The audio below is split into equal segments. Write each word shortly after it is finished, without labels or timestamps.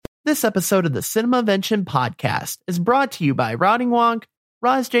This episode of the Cinemavention podcast is brought to you by Rotting Wonk,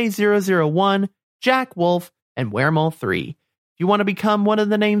 RozJ001, Jack Wolf, and Weremole3. If you want to become one of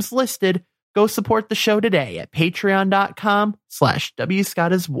the names listed, go support the show today at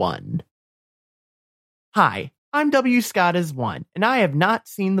patreon.com/WScottis1. Hi, I'm W. Scott is one, and I have not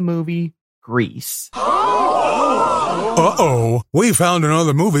seen the movie Grease. Uh-oh, we found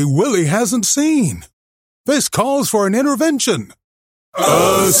another movie Willie hasn't seen. This calls for an intervention.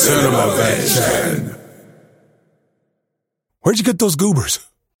 A Cinemavention. Where'd you get those goobers?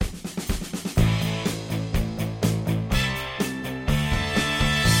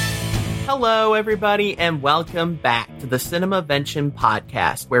 Hello, everybody, and welcome back to the Cinemavention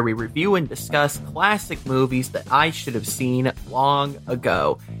podcast, where we review and discuss classic movies that I should have seen long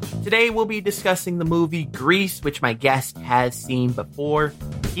ago. Today, we'll be discussing the movie Grease, which my guest has seen before.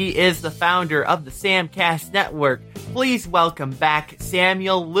 He is the founder of the Samcast Network. Please welcome back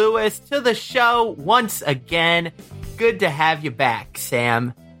Samuel Lewis to the show once again. Good to have you back,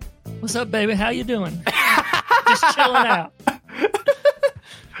 Sam. What's up, baby? How you doing? Just chilling out.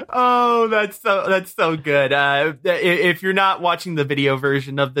 Oh, that's so good. If you're not watching the video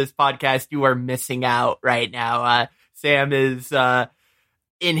version of this podcast, you are missing out right now. Sam is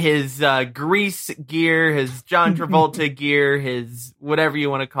in his Grease gear, his John Travolta gear, his whatever you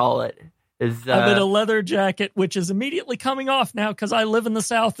want to call it. I'm in a leather jacket, which is immediately coming off now because I live in the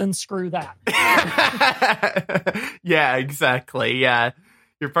South and screw that. Yeah, exactly. Yeah.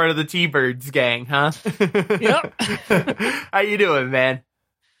 You're part of the T-Birds gang, huh? Yep. How you doing, man?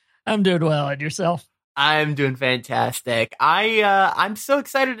 I'm doing well. And yourself? I'm doing fantastic. I'm so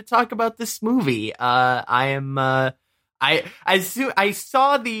excited to talk about this movie. When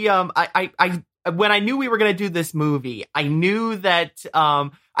I knew we were going to do this movie, I knew that,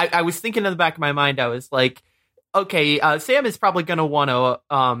 I was thinking in the back of my mind, I was like, okay, Sam is probably going to want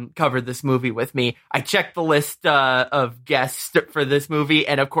to cover this movie with me. I checked the list of guests for this movie,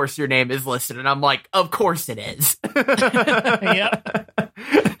 and of course your name is listed, and I'm like, of course it is. Yep.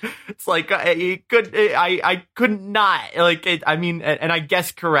 It's like I couldn't not like it. I mean, and I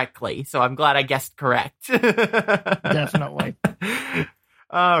guessed correctly, so I'm glad I guessed correct. Definitely.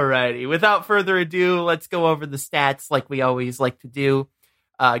 Alrighty. Without further ado, let's go over the stats like we always like to do.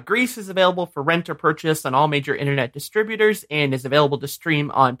 Grease is available for rent or purchase on all major internet distributors and is available to stream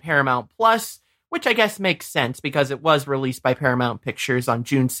on Paramount Plus, which I guess makes sense because it was released by Paramount Pictures on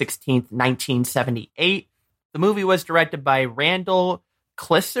June 16th, 1978. The movie was directed by Randall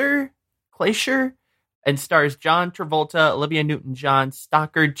Kleiser and stars John Travolta, Olivia Newton-John,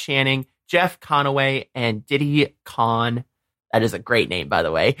 Stockard Channing, Jeff Conaway, and Diddy Conn. That is a great name, by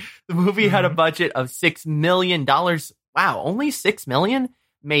the way. The movie had a budget of $6 million. Wow, only $6 million?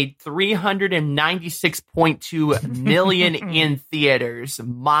 Made $396.2 million in theaters.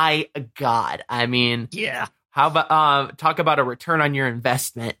 My God. I mean, yeah. How about talk about a return on your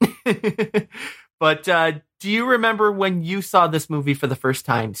investment? But do you remember when you saw this movie for the first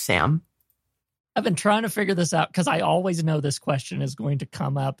time, Sam? I've been trying to figure this out because I always know this question is going to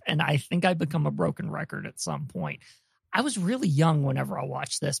come up, and I think I become a broken record at some point. I was really young whenever I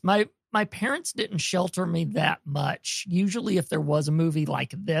watched this. My parents didn't shelter me that much. Usually if there was a movie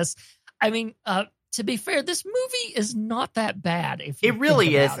like this, I mean, to be fair, this movie is not that bad. If you it really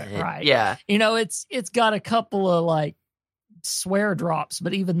think isn't, about it, right? Yeah. You know, it's got a couple of like swear drops,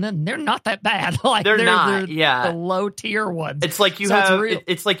 but even then they're not that bad. Like they're not, yeah. The low tier ones. It's like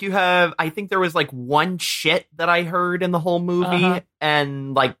it's like you have, I think there was like one shit that I heard in the whole movie,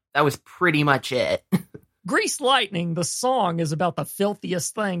 and like that was pretty much it. Grease Lightning, the song, is about the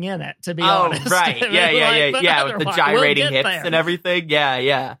filthiest thing in it, to be honest. Right. Yeah, with the gyrating hips and everything.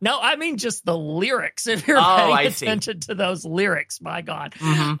 Yeah. No, I mean just the lyrics. If you're paying attention to those lyrics, my God.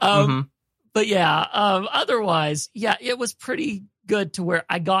 But yeah, otherwise, yeah, it was pretty good to where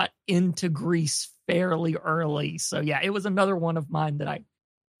I got into Grease fairly early. So yeah, it was another one of mine that I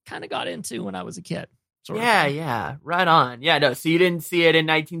kind of got into when I was a kid. Yeah, right on. Yeah, no, so you didn't see it in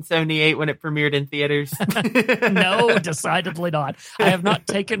 1978 when it premiered in theaters? No, decidedly not. I have not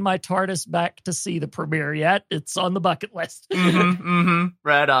taken my TARDIS back to see the premiere yet. It's on the bucket list.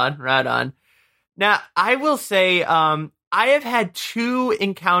 Right on. Now, I will say, I have had two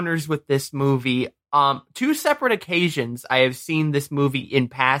encounters with this movie. Two separate occasions I have seen this movie in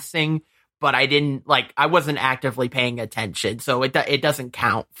passing, but I wasn't actively paying attention, so it doesn't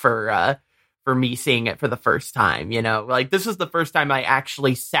count for me seeing it for the first time, you know? Like, this was the first time I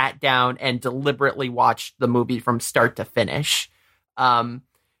actually sat down and deliberately watched the movie from start to finish. I've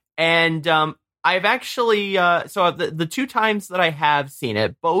actually, so the two times that I have seen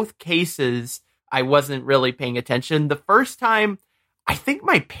it, both cases, I wasn't really paying attention. The first time, I think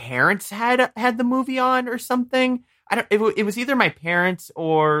my parents had the movie on or something. I don't. It was either my parents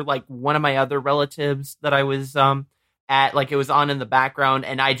or like one of my other relatives that I was at. Like it was on in the background,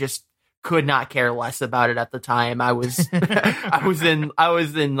 and I just could not care less about it at the time. I was I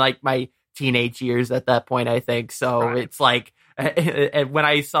was in like my teenage years at that point, I think. So It's like when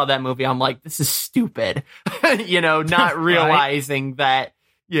I saw that movie, I'm like, this is stupid. Not realizing that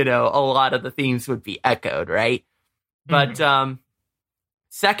a lot of the themes would be echoed, right? But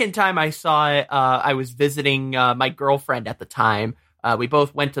second time I saw it, I was visiting my girlfriend at the time. We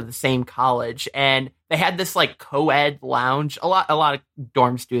both went to the same college, and they had this like co-ed lounge. A lot of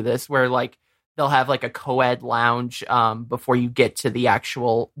dorms do this, where like they'll have like a co-ed lounge before you get to the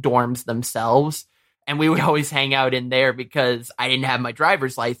actual dorms themselves. And we would always hang out in there because I didn't have my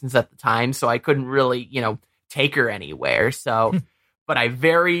driver's license at the time, so I couldn't really, take her anywhere. So. But I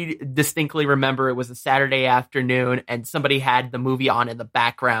very distinctly remember it was a Saturday afternoon, and somebody had the movie on in the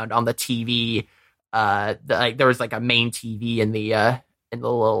background on the TV. There was like a main TV in the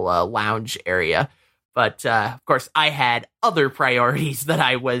little lounge area. But of course, I had other priorities that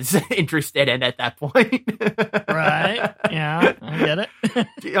I was interested in at that point. Right? Yeah, I get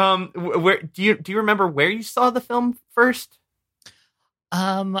it. Where do you remember where you saw the film first?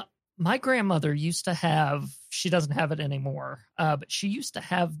 My grandmother used to have, she doesn't have it anymore, but she used to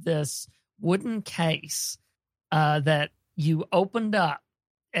have this wooden case that you opened up,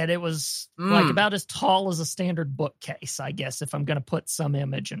 and it was like about as tall as a standard bookcase, I guess, if I'm going to put some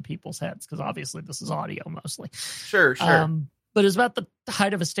image in people's heads, because obviously this is audio mostly. Sure. But it was about the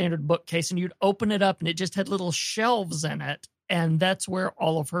height of a standard bookcase, and you'd open it up, and it just had little shelves in it, and that's where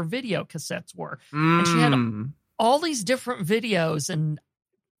all of her video cassettes were. And she had all these different videos, and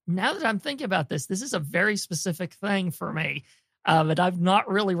now that I'm thinking about this is a very specific thing for me. And I've not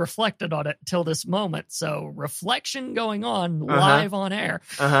really reflected on it till this moment. So reflection going on live on air.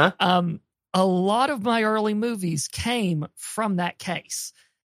 A lot of my early movies came from that case.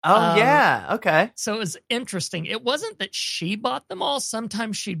 Oh, yeah. Okay. So it was interesting. It wasn't that she bought them all.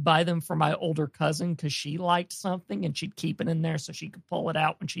 Sometimes she'd buy them for my older cousin because she liked something, and she'd keep it in there so she could pull it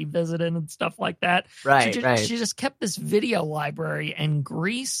out when she visited and stuff like that. Right, She just kept this video library, and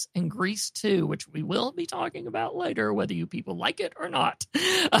Grease 2, which we will be talking about later, whether you people like it or not.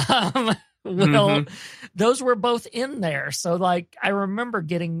 Those were both in there. So like, I remember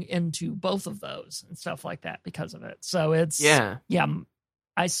getting into both of those and stuff like that because of it. So it's, yeah.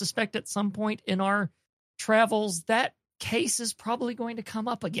 I suspect at some point in our travels, that case is probably going to come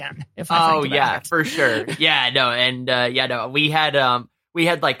up again. If I think about it. For sure. Yeah, no. And we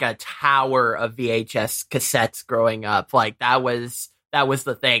had like a tower of VHS cassettes growing up. Like that was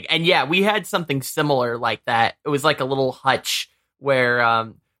the thing. And yeah, we had something similar like that. It was like a little hutch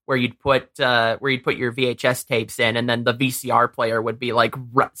where you'd put your VHS tapes in, and then the VCR player would be like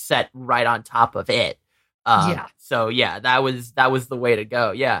set right on top of it. So yeah, that was the way to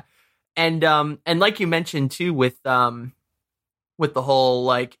go. Yeah. And like you mentioned too, with the whole,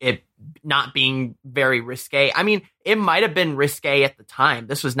 like, it not being very risque. I mean, it might've been risque at the time.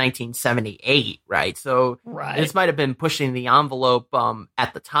 This was 1978, right? So this might've been pushing the envelope,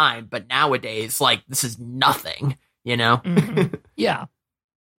 at the time, but nowadays, like, this is nothing, Mm-hmm. Yeah.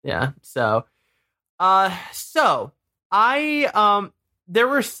 Yeah. So there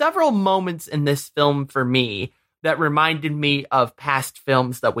were several moments in this film for me that reminded me of past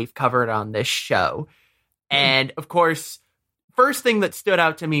films that we've covered on this show. And of course, first thing that stood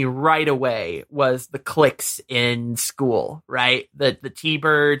out to me right away was the cliques in school, right? The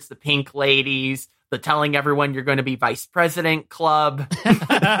T-Birds, the Pink Ladies, the telling everyone you're going to be vice president club.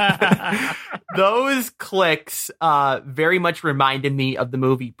 Those cliques very much reminded me of the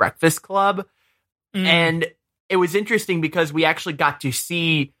movie Breakfast Club. And it was interesting because we actually got to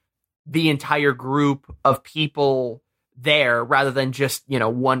see the entire group of people there rather than just,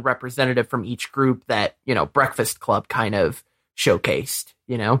 one representative from each group that, Breakfast Club kind of showcased,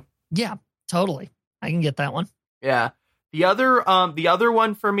 Yeah, totally. I can get that one. Yeah. The other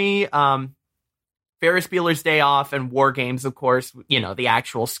one for me, Ferris Bueller's Day Off and War Games, of course, the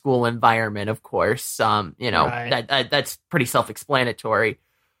actual school environment, of course, that's pretty self-explanatory.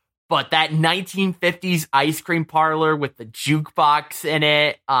 But that 1950s ice cream parlor with the jukebox in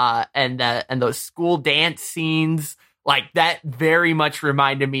it, and those school dance scenes, like that very much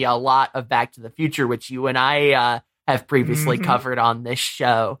reminded me a lot of Back to the Future, which you and I have previously covered on this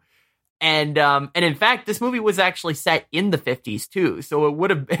show. And in fact, this movie was actually set in the 50s too, so it would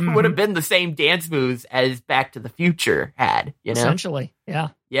have been the same dance moves as Back to the Future had, Essentially, yeah.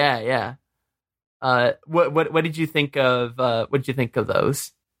 Yeah. What did you think of? What did you think of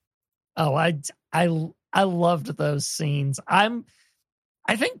those? Oh, I loved those scenes. I'm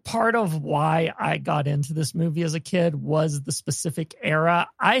I think part of why I got into this movie as a kid was the specific era.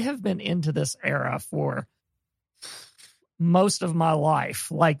 I have been into this era for most of my life.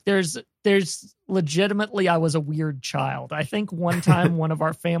 Like there's legitimately, I was a weird child. I think one time one of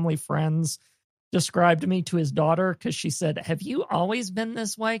our family friends described me to his daughter because she said, "Have you always been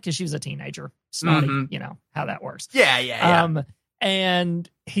this way?" Because she was a teenager, snotty, you know how that works. Yeah. And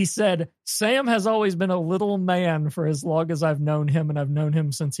he said, "Sam has always been a little man for as long as I've known him, and I've known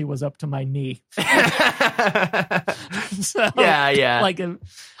him since he was up to my knee." So, yeah. Like,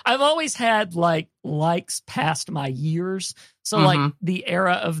 I've always had likes past my years. So, like, the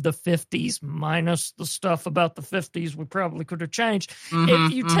era of the 50s, minus the stuff about the 50s we probably could have changed.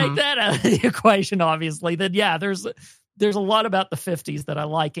 If you take that out of the equation, obviously, then yeah, there's a lot about the 50s that I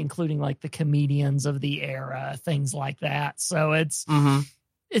like, including like the comedians of the era, things like that. So it's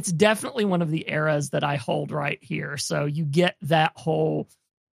definitely one of the eras that I hold right here. So you get that whole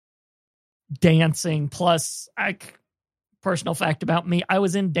dancing plus personal fact about me. I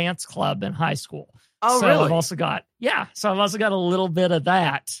was in dance club in high school. Oh, so really? I've also got a little bit of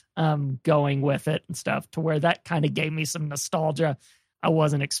that going with it and stuff to where that kind of gave me some nostalgia I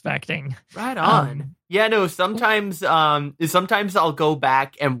wasn't expecting. Right on. Yeah, no, sometimes I'll go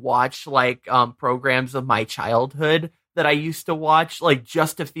back and watch like programs of my childhood that I used to watch, like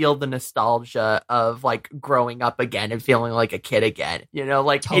just to feel the nostalgia of like growing up again and feeling like a kid again. You know,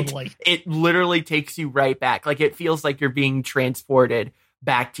 like Totally. it literally takes you right back. Like it feels like you're being transported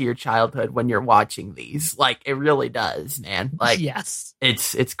back to your childhood when you're watching these. Like it really does, man. Like yes.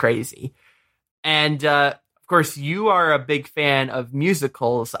 It's crazy. And of course, you are a big fan of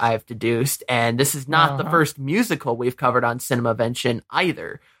musicals, I've deduced, and this is not the first musical we've covered on Cinemavention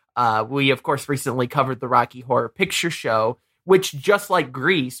either. We, of course, recently covered the Rocky Horror Picture Show, which, just like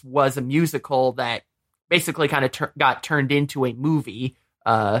Grease, was a musical that basically kind of got turned into a movie.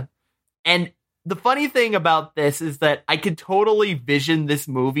 And the funny thing about this is that I could totally vision this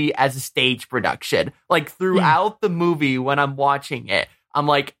movie as a stage production. Like, throughout the movie, when I'm watching it, I'm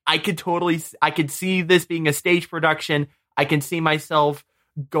like, I could see this being a stage production. I can see myself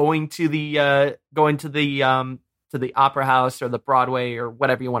going to the opera house or the Broadway or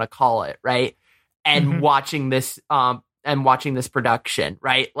whatever you want to call it, right? And watching this production,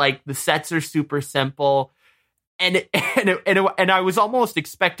 right? Like the sets are super simple, and I was almost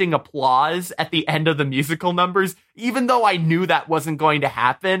expecting applause at the end of the musical numbers, even though I knew that wasn't going to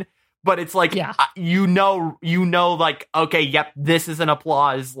happen. But it's like, you know, like, okay, yep, this is an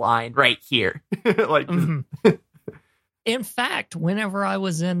applause line right here. Like, in fact, whenever I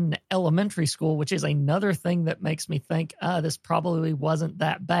was in elementary school, which is another thing that makes me think, this probably wasn't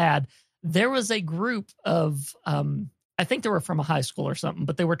that bad. There was a group of, I think they were from a high school or something,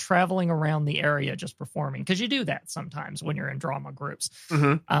 but they were traveling around the area just performing. Because you do that sometimes when you're in drama groups.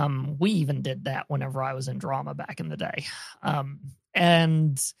 We even did that whenever I was in drama back in the day.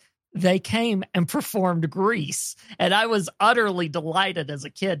 And they came and performed Grease. And I was utterly delighted as a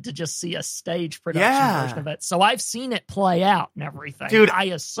kid to just see a stage production version of it. So I've seen it play out and everything. Dude, I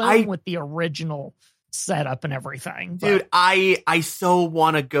assume with the original setup and everything. Dude, I so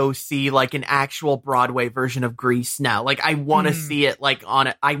want to go see like an actual Broadway version of Grease now. Like I want to see it like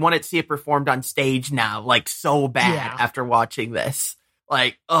I want to see it performed on stage now, like so bad after watching this.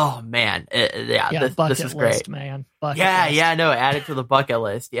 Like, oh man, this is great, man. No, add it to the bucket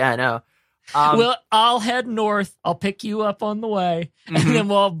list. Yeah, no. Well, I'll head north. I'll pick you up on the way, and then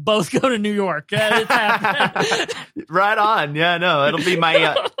we'll both go to New York. It's happening. Right on. Yeah, no,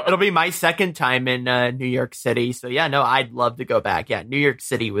 it'll be my second time in New York City. So yeah, no, I'd love to go back. Yeah, New York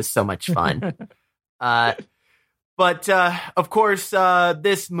City was so much fun. But of course,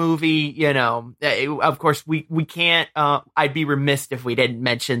 this movie, you know, of course, we can't. I'd be remiss if we didn't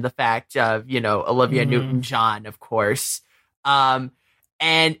mention the fact of, you know, Olivia Newton-John, of course. And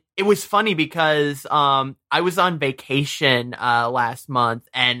it was funny because I was on vacation last month,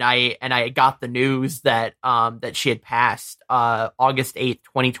 and I got the news that that she had passed August 8th,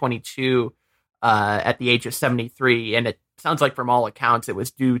 2022, at the age of 73, and it sounds like from all accounts it was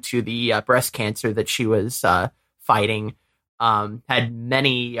due to the breast cancer that she was fighting. Had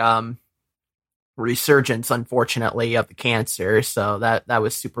many resurgence, unfortunately, of the cancer, so that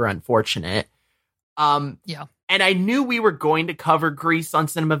was super unfortunate. And I knew we were going to cover Grease on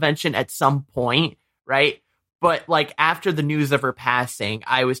Cinemavention at some point, right? But like after the news of her passing,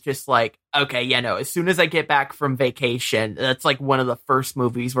 I was just like, okay, yeah, no, as soon as I get back from vacation, that's like one of the first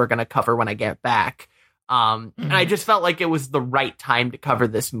movies we're going to cover when I get back. And I just felt like it was the right time to cover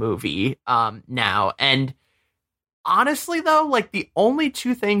this movie now. And honestly, though, like the only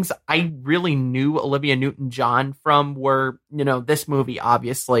two things I really knew Olivia Newton-John from were, this movie,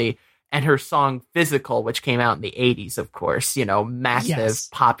 obviously, and her song Physical, which came out in the 80s, of course,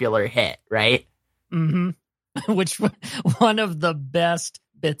 massive popular hit, right? Mm-hmm. Which one of the best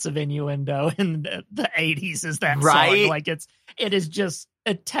bits of innuendo in the 80s is that song. Like it is just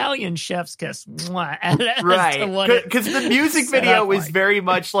Italian chef's kiss. Right. Because the music video was very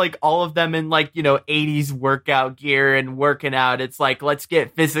much like all of them in 80s workout gear and working out. It's like, let's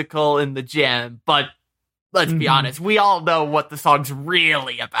get physical in the gym. But let's be honest, we all know what the song's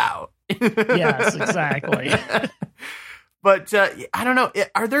really about. Yes, exactly. But I don't know.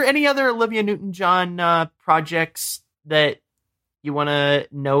 Are there any other Olivia Newton-John projects that you want to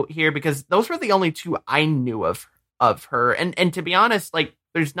note here? Because those were the only two I knew of her. And to be honest,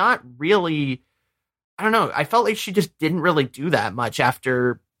 there's not really, I don't know. I felt like she just didn't really do that much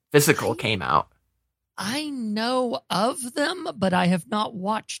after Physical came out. I know of them, but I have not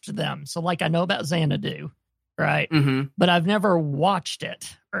watched them. So I know about Xanadu, right? Mm-hmm. But I've never watched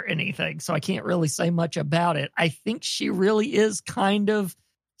it or anything. So I can't really say much about it. I think she really is kind of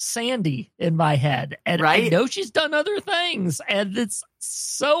Sandy in my head, and I know she's done other things, and it's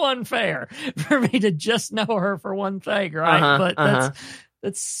so unfair for me to just know her for one thing, right? But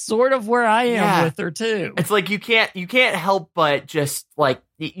that's sort of where I am with her too. It's like you can't help but just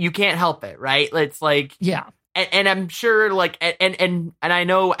you can't help it, right? It's like and I'm sure and I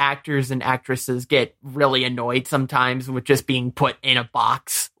know actors and actresses get really annoyed sometimes with just being put in a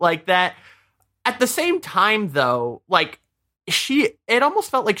box like that. At the same time, though, it almost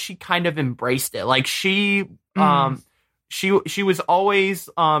felt like she kind of embraced it. She was always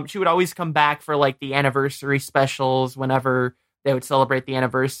she would always come back for the anniversary specials whenever they would celebrate the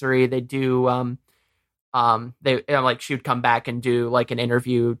anniversary. They do she would come back and do an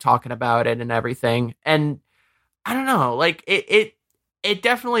interview talking about it and everything. And I don't know, it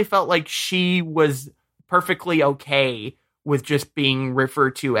definitely felt like she was perfectly okay with just being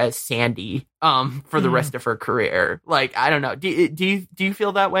referred to as Sandy for the rest of her career. I don't know. Do you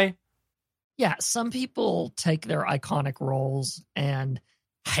feel that way? Yeah, some people take their iconic roles and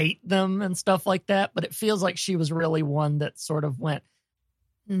hate them and stuff like that, but it feels like she was really one that sort of went,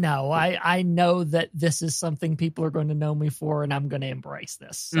 no, I know that this is something people are going to know me for, and I'm going to embrace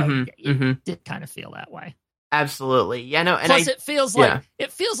this. So it did kind of feel that way. Absolutely. Yeah, no, and plus it feels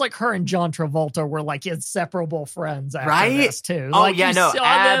like her and John Travolta were inseparable friends after this too. Oh,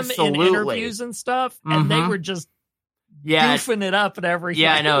 Them in interviews and stuff, and they were just goofing it up and everything.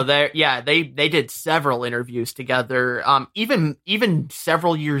 Yeah, I know. They did several interviews together. Even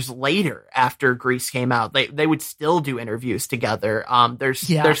several years later after Grease came out, they would still do interviews together.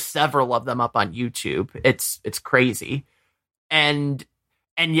 There's several of them up on YouTube. It's crazy. And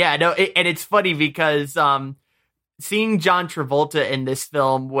it's funny because seeing John Travolta in this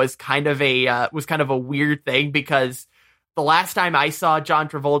film was kind of a weird thing, because the last time I saw John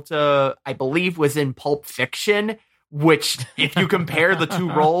Travolta, I believe, was in Pulp Fiction, which, if you compare the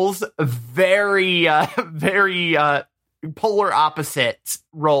two roles, very polar opposite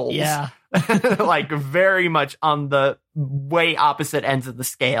roles. Yeah. Very much on the way opposite ends of the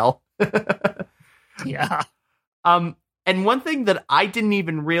scale. Yeah. And one thing that I didn't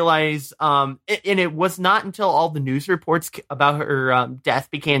even realize, and it was not until all the news reports about her death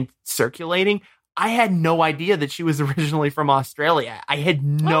began circulating, I had no idea that she was originally from Australia. I had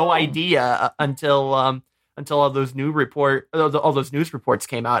no idea until all those news reports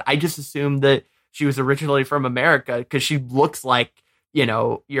came out. I just assumed that she was originally from America because she looks like,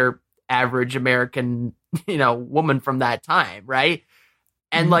 your average American, woman from that time, right?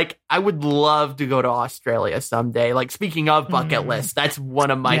 And I would love to go to Australia someday. Speaking of bucket list, that's one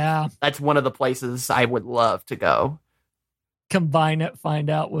of the places I would love to go. Combine it, find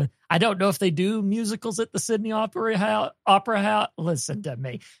out I don't know if they do musicals at the Sydney Opera House. Listen to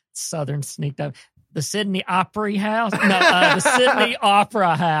me, Southern sneaked up. The Sydney Opera House? No, the Sydney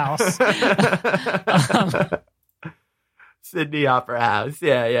Opera House. Sydney Opera House.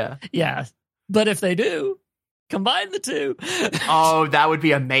 Yeah. Yeah. But if they do, combine the two. Oh, that would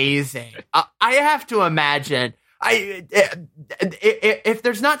be amazing. I have to imagine. If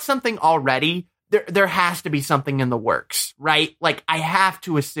there's not something already, there has to be something in the works, right? I have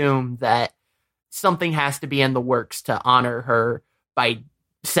to assume that something has to be in the works to honor her by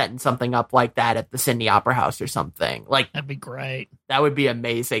setting something up like that at the Sydney Opera House or something. That'd be great. That would be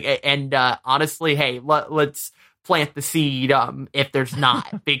amazing. And honestly, hey, let's plant the seed if there's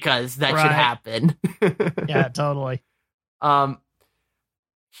not, because that should happen. Yeah, totally.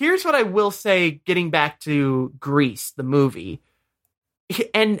 Here's what I will say, getting back to Grease, the movie.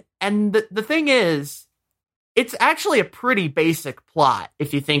 And the thing is, it's actually a pretty basic plot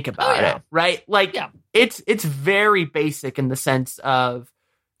if you think about it, right? Like, it's very basic in the sense of,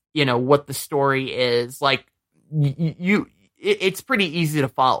 what the story is. Like, it's pretty easy to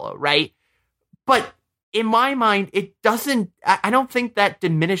follow, right? But in my mind, it doesn't. I don't think that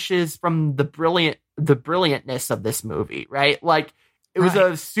diminishes from the brilliantness of this movie, right? Like, it was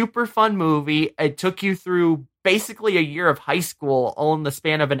a super fun movie. It took you through basically a year of high school, all in the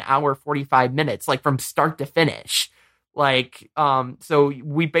span of an hour, 45 minutes, like from start to finish. Like, so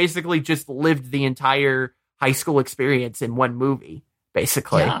we basically just lived the entire high school experience in one movie,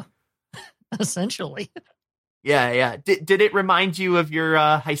 basically. Yeah, essentially. Yeah. Did it remind you of your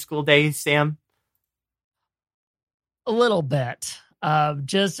high school days, Sam? A little bit.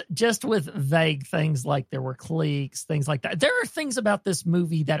 Just with vague things like there were cliques, things like that. There are things about this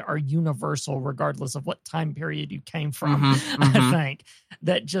movie that are universal, regardless of what time period you came from, I think,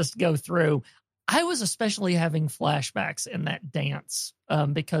 that just go through. I was especially having flashbacks in that dance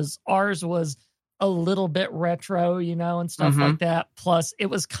because ours was a little bit retro, and stuff like that. Plus, it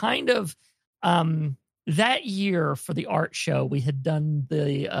was kind of that year for the art show, we had done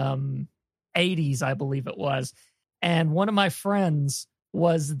the 80s, I believe it was. And one of my friends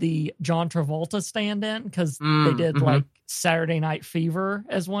was the John Travolta stand-in because they did like Saturday Night Fever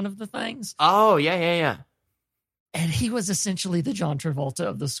as one of the things. Oh, yeah. And he was essentially the John Travolta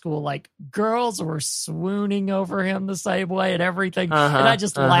of the school. Like, girls were swooning over him the same way and everything. And I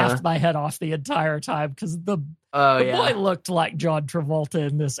just laughed my head off the entire time because the boy looked like John Travolta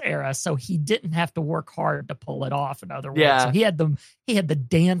in this era. So he didn't have to work hard to pull it off, in other words. Yeah. So he had the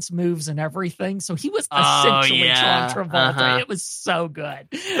dance moves and everything. So he was essentially John Travolta. It was so good.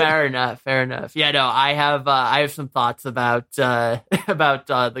 Fair enough. Yeah, no, I have some thoughts about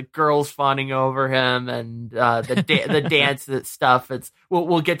the girls fawning over him and the dance stuff.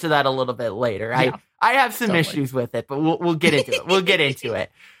 We'll get to that a little bit later. Yeah, I have some issues with it, but we'll get into it. We'll get into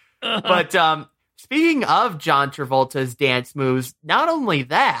it. But speaking of John Travolta's dance moves, not only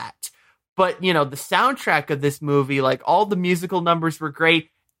that, but the soundtrack of this movie, like all the musical numbers were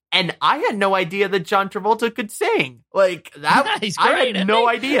great. And I had no idea that John Travolta could sing. Like that, he's great, I had no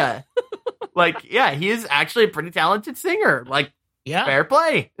idea. Like, yeah, he is actually a pretty talented singer. Like, fair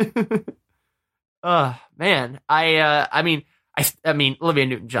play. Oh man, I mean, Olivia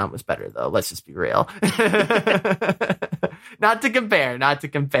Newton-John was better though. Let's just be real. Not to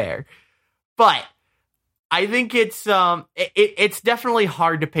compare. But I think it's definitely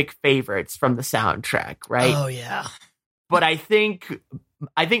hard to pick favorites from the soundtrack, right? Oh yeah. But I think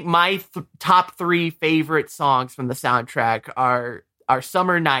my top 3 favorite songs from the soundtrack are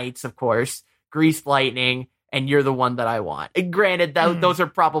Summer Nights, of course, Greased Lightning, and You're the One That I Want. And granted, those are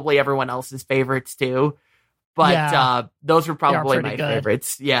probably everyone else's favorites too. But those were probably my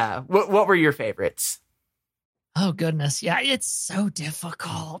favorites. Yeah. What were your favorites? Oh goodness. Yeah, it's so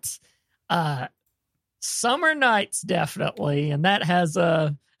difficult. Summer Nights, definitely, and that has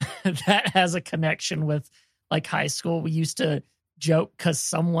a connection with like high school. We used to joke because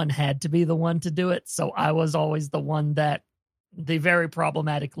someone had to be the one to do it, so I was always the one that the very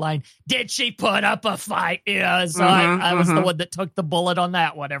problematic line, "Did she put up a fight?" So I was the one that took the bullet on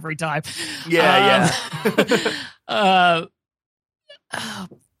that one every time. Yeah.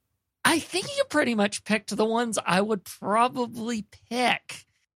 I think you pretty much picked the ones I would probably pick.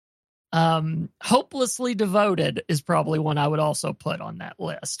 Hopelessly Devoted is probably one I would also put on that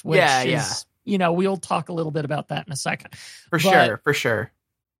list, which is, we'll talk a little bit about that in a second. For sure.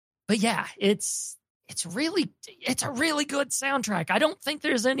 But yeah, it's a really good soundtrack. I don't think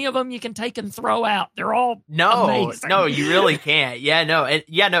there's any of them you can take and throw out. They're all amazing. No, you really can't.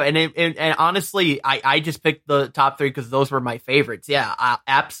 And honestly, I just picked the top 3 because those were my favorites. Yeah,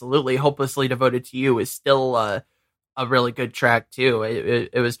 absolutely. Hopelessly Devoted to You is still a really good track too.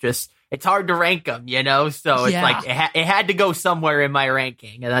 It was just, it's hard to rank them, so it's like it had to go somewhere in my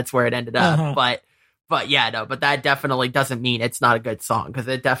ranking, and that's where it ended up. But that definitely doesn't mean it's not a good song, because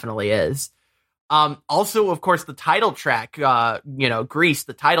it definitely is. Also, of course, the title track, Grease,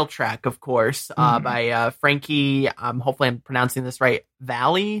 the title track, of course, by Frankie. Hopefully I'm pronouncing this right.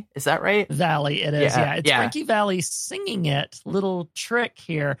 Valli, is that right? Valli, it is. Yeah, it's Frankie Valli singing it. Little trick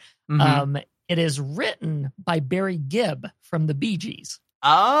here. It is written by Barry Gibb from the Bee Gees.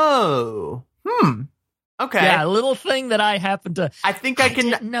 Oh, okay. Yeah, a little thing that I happen to. I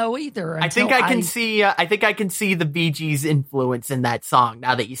didn't know either. I think I can see. I think I can see the Bee Gees' influence in that song.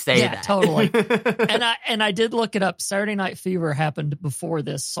 Now that you say that, totally. and I did look it up. Saturday Night Fever happened before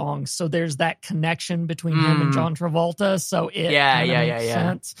this song, so there's that connection between him and John Travolta. So it makes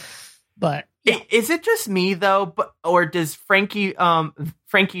sense. But Yeah. Is it just me though, or does Frankie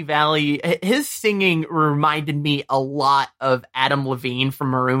Valli, his singing reminded me a lot of Adam Levine from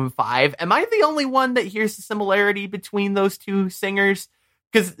Maroon 5? Am I the only one that hears the similarity between those two singers?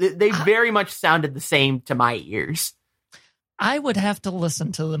 Because they very mumuch sounded the same to my ears. I would have to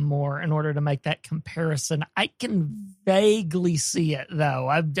listen to them more in order to make that comparison. I can vaguely see it, though.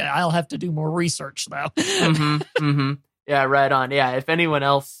 I'll have to do more research, though. Yeah, right on. Yeah, if anyone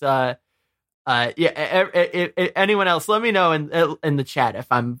else, anyone else, let me know in the chat if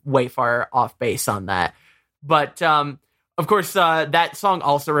I'm way far off base on that. But of course, that song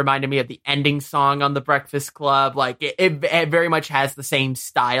also reminded me of the ending song on The Breakfast Club. Like it very much has the same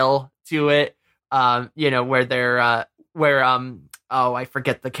style to it. Where they're I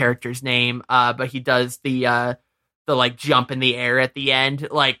forget the character's name, but he does the like jump in the air at the end,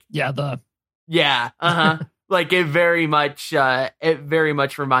 like like it very much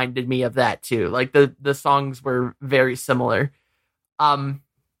reminded me of that too. Like the songs were very similar.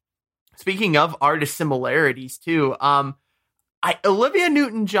 Speaking of artist similarities too, Olivia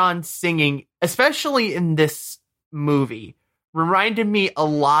Newton-John singing, especially in this movie, reminded me a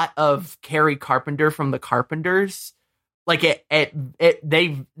lot of Carrie Carpenter from The Carpenters. Like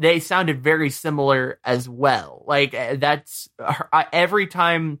they sounded very similar as well. Like that's every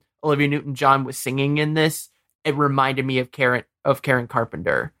time Olivia Newton-John was singing in this, it reminded me of Karen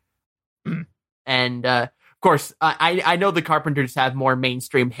Carpenter. And of course, I know the Carpenters have more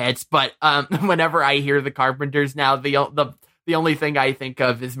mainstream hits, but whenever I hear the Carpenters now, the only thing I think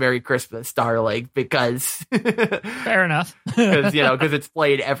of is Merry Christmas, Darling, because fair enough, because it's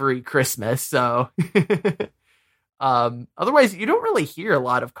played every Christmas. So otherwise, you don't really hear a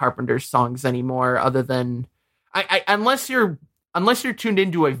lot of Carpenters songs anymore, other than unless you're tuned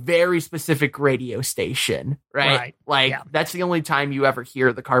into a very specific radio station, right? Like that's the only time you ever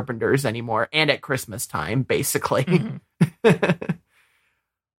hear the Carpenters anymore, and at Christmas time, basically.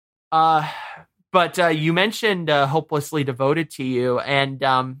 But you mentioned Hopelessly Devoted to You, and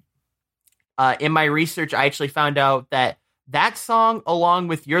in my research, I actually found out that song, along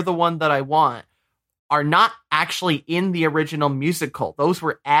with You're the One That I Want, are not actually in the original musical. Those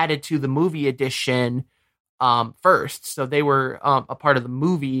were added to the movie edition first, so they were a part of the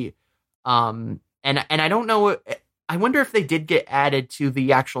movie. And I don't know. I wonder if they did get added to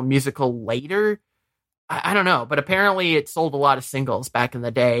the actual musical later. I don't know, but apparently it sold a lot of singles back in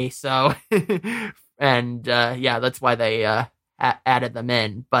the day. So, and that's why they added them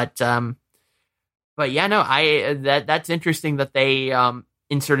in. But yeah, no, that's interesting that they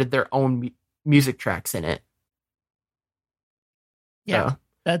inserted their own music tracks in it. Yeah, so.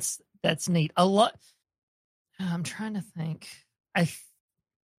 That's neat. A lot. I'm trying to think. I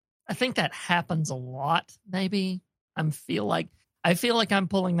think that happens a lot. Maybe I feel like I'm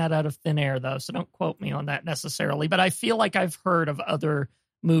pulling that out of thin air, though, so don't quote me on that necessarily. But I feel like I've heard of other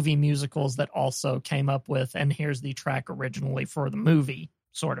movie musicals that also came up with, and here's the track originally for the movie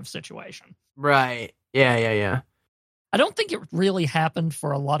sort of situation. Right. Yeah. I don't think it really happened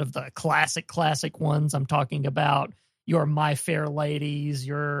for a lot of the classic ones. I'm talking about your My Fair Ladies,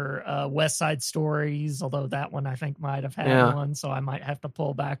 your West Side Stories, although that one I think might have had one, so I might have to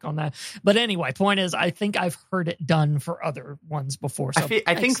pull back on that. But anyway, point is, I think I've heard it done for other ones before. So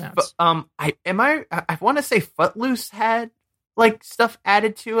I think I want to say Footloose had like stuff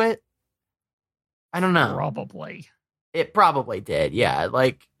added to it. I don't know. Probably. It probably did. Yeah.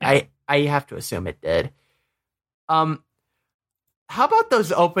 Like I have to assume it did. How about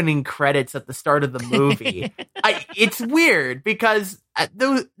those opening credits at the start of the movie? It's weird because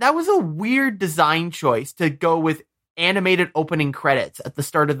that was a weird design choice to go with animated opening credits at the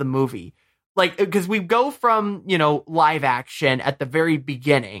start of the movie. Like, because we go from, live action at the very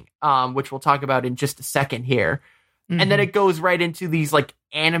beginning, which we'll talk about in just a second here. Mm-hmm. And then it goes right into these like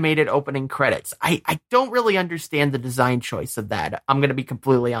animated opening credits. I don't really understand the design choice of that. I'm going to be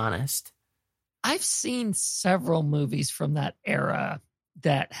completely honest. I've seen several movies from that era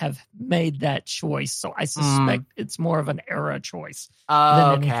that have made that choice, so I suspect it's more of an era choice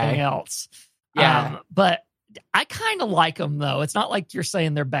than anything else. Yeah, but I kind of like them, though. It's not like you're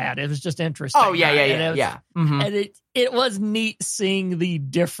saying they're bad. It was just interesting. Oh, yeah. Mm-hmm. And it was neat seeing the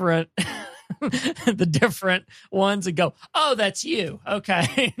different... the different ones and go, oh, that's you.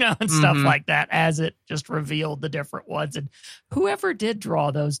 Okay. And stuff like that, as it just revealed the different ones. And whoever did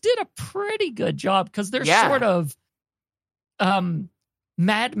draw those did a pretty good job, because they're sort of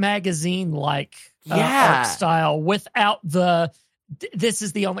Mad Magazine like art style without the this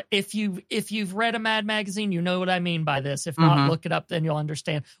is the only, if you've read a Mad magazine, you know what I mean by this. If not, look it up, then you'll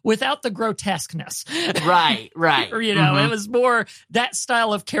understand. Without the grotesqueness. Right. Or, it was more that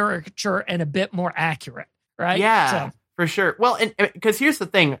style of caricature and a bit more accurate, right? Yeah, for sure. Well, and because here's the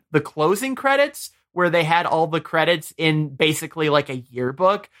thing, the closing credits, where they had all the credits in basically like a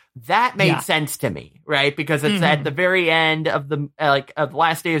yearbook, that made sense to me, right? Because it's at the very end of the of the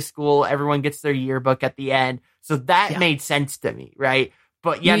last day of school, everyone gets their yearbook at the end, so that made sense to me, right?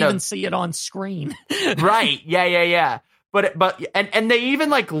 But you even see it on screen, right? Yeah. But they even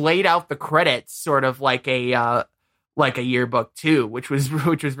like laid out the credits, sort of like a yearbook too, which was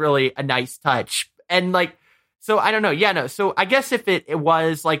really a nice touch. And like, so I don't know, no. So I guess if it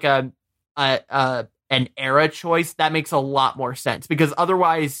was like an era choice, that makes a lot more sense, because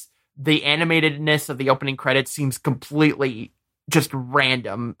otherwise the animatedness of the opening credits seems completely just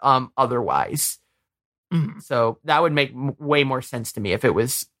random otherwise. So that would make way more sense to me if it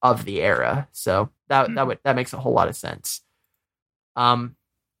was of the era. So that makes a whole lot of sense. Of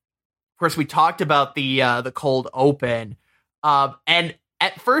course, we talked about the cold open, and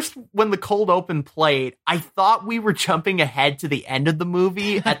at first, when the cold open played, I thought we were jumping ahead to the end of the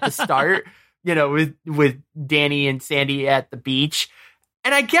movie at the start, with Danny and Sandy at the beach.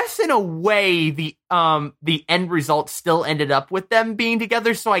 And I guess in a way, the end result still ended up with them being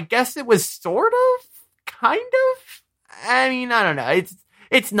together. So I guess it was sort of, kind of. I mean, I don't know.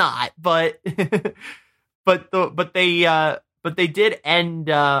 It's not, but they did end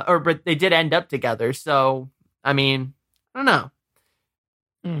up together. So I mean, I don't know.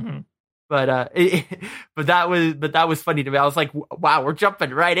 But that was funny to me. I was like, wow, we're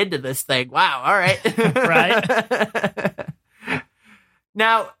jumping right into this thing. Wow. All right. Right.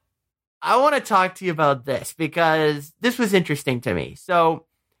 Now, I want to talk to you about this because this was interesting to me. So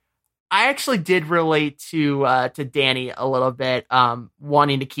I actually did relate to Danny a little bit,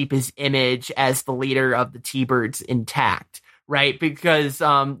 wanting to keep his image as the leader of the T-Birds intact, right? Because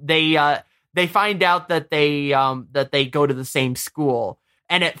they find out that they go to the same school.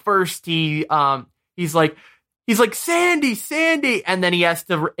 And at first he's like Sandy, and then he has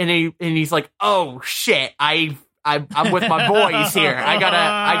to, and he's like, oh shit, I'm with my boys here. I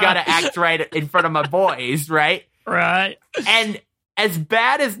gotta act right in front of my boys, right? Right. And as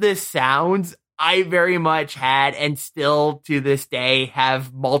bad as this sounds, I very much had, and still to this day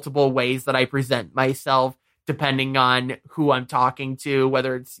have, multiple ways that I present myself depending on who I'm talking to,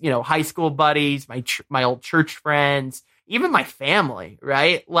 whether it's high school buddies, my old church friends, even my family,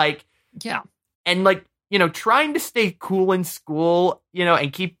 right? Like, yeah. And like, trying to stay cool in school,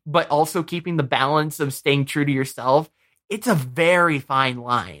 but also keeping the balance of staying true to yourself. It's a very fine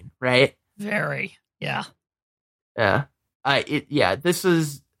line, right? Very. Yeah. Yeah. I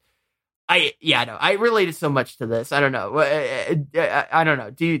related so much to this. I don't know. I don't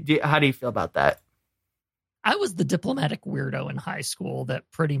know. How do you feel about that? I was the diplomatic weirdo in high school that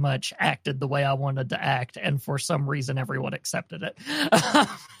pretty much acted the way I wanted to act, and for some reason, everyone accepted it.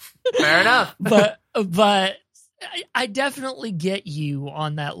 Fair enough. but I definitely get you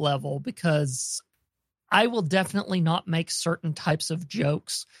on that level, because I will definitely not make certain types of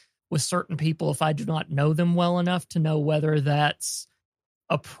jokes with certain people if I do not know them well enough to know whether that's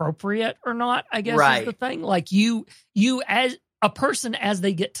appropriate or not, I guess is the thing. Like you as a person, as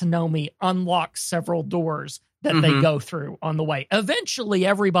they get to know me, unlocks several doors that they go through on the way. Eventually,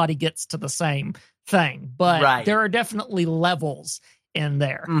 everybody gets to the same thing, but there are definitely levels in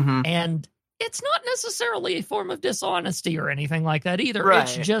there. And it's not necessarily a form of dishonesty or anything like that either. Right.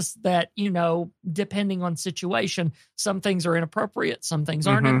 It's just that, depending on situation, some things are inappropriate, some things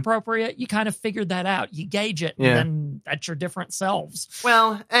aren't inappropriate. You kind of figured that out. You gauge it, and then that's your different selves.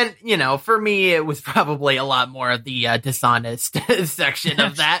 Well, and, for me, it was probably a lot more of the dishonest section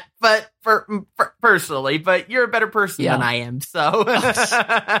of that. But for personally, but you're a better person than I am, so.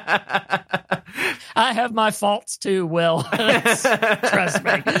 I have my faults too, Will. Trust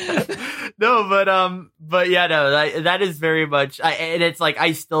me. No, but yeah, no, that is very much, and it's like,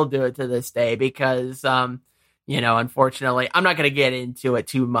 I still do it to this day because, unfortunately, I'm not going to get into it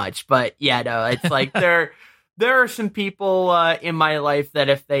too much, but yeah, no, it's like there are some people in my life that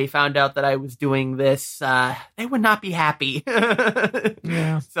if they found out that I was doing this, they would not be happy.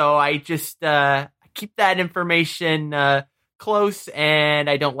 Yeah. So I just keep that information close, and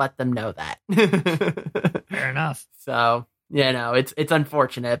I don't let them know that. Fair enough. So, it's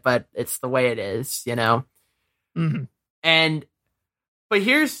unfortunate, but it's the way it is, Mm-hmm. But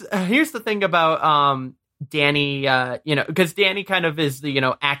here's the thing about Danny, because Danny kind of is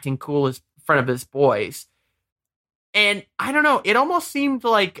the, acting cool in front of his boys. And I don't know, it almost seemed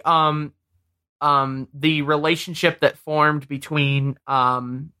like the relationship that formed between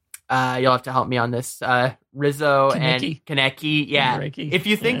you'll have to help me on this, Rizzo and Kaneki. Yeah. If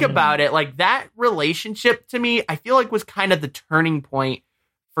you think about it, like that relationship to me, I feel like was kind of the turning point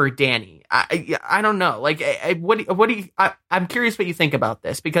for Danny. I don't know. Like, what do you, I'm curious what you think about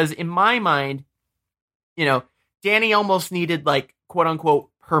this, because in my mind, you know, Danny almost needed like quote unquote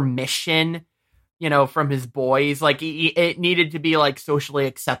permission, you know, from his boys. Like it needed to be like socially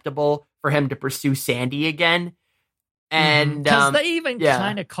acceptable for him to pursue Sandy again. And because they even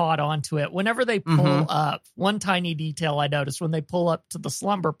kind of caught on to it whenever they pull up. One tiny detail I noticed when they pull up to the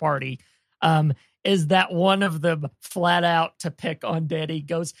slumber party is that one of them flat out to pick on Danny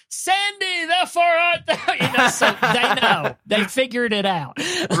goes, Sandy, therefore art thou. You know, so they know. They figured it out.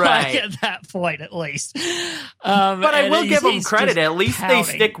 Right. Like at that point, at least. But I will give them credit. At least pouting. They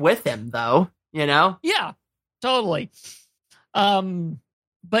stick with him, though. You know? Yeah, totally.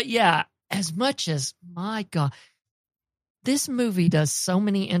 But yeah, as much as, my God, this movie does so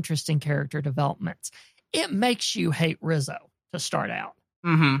many interesting character developments. It makes you hate Rizzo to start out.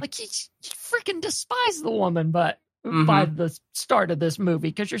 Like you freaking despise the woman, but by the start of this movie,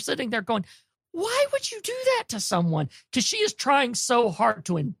 because you're sitting there going, why would you do that to someone? Because she is trying so hard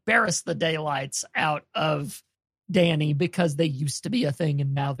to embarrass the daylights out of Danny because they used to be a thing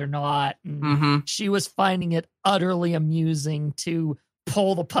and now they're not. And she was finding it utterly amusing to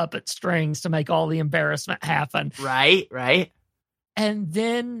pull the puppet strings to make all the embarrassment happen. Right. And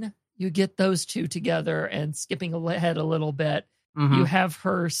then you get those two together, and skipping ahead a little bit, you have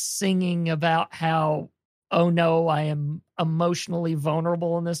her singing about how, oh no, I am emotionally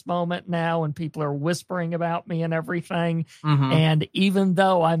vulnerable in this moment now, and people are whispering about me and everything. And even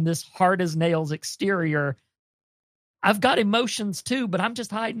though I'm this hard as nails exterior, I've got emotions too, but I'm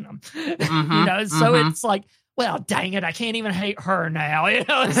just hiding them. You know, so it's like, well, dang it, I can't even hate her now. You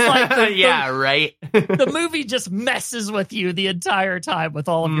know, it's like right. The movie just messes with you the entire time with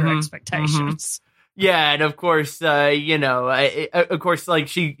all of your expectations. Yeah, and of course, you know, of course, like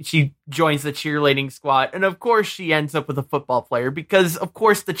she joins the cheerleading squad, and of course she ends up with a football player, because of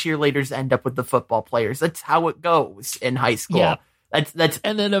course the cheerleaders end up with the football players. That's how it goes in high school. Yeah. That's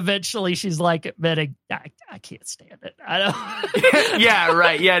and then eventually she's like admitting, I can't stand it. I don't. Yeah,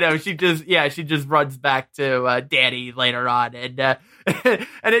 right. Yeah, no, she just runs back to Danny later on, and and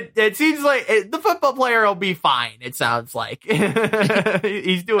it seems like the football player will be fine. It sounds like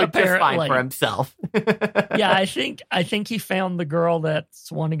he's doing Apparently. just fine for himself. Yeah, I think he found the girl that's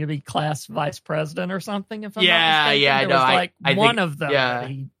wanting to be class vice president or something. If I'm not mistaken. Yeah, there no, was I one think, of them.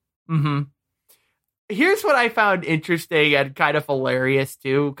 Yeah. Here's what I found interesting and kind of hilarious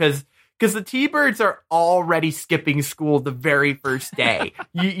too, because the T-Birds are already skipping school the very first day.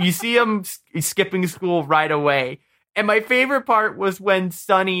 you see them skipping school right away. And my favorite part was when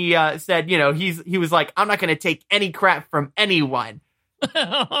Sonny said, you know, he was like, I'm not going to take any crap from anyone.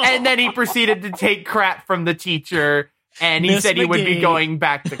 And then he proceeded to take crap from the teacher, and he said he would be going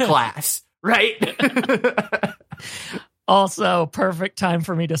back to class, right? Also, perfect time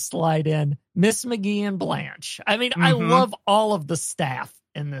for me to slide in Miss McGee and Blanche. I mean, I love all of the staff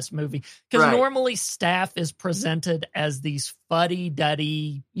in this movie, because normally staff is presented as these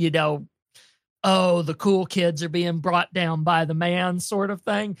fuddy-duddy, you know, oh, the cool kids are being brought down by the man sort of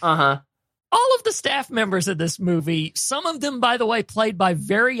thing. All of the staff members of this movie, some of them, by the way, played by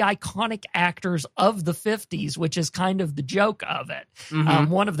very iconic actors of the 50s, which is kind of the joke of it.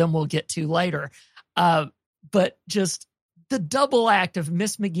 One of them we'll get to later. But just the double act of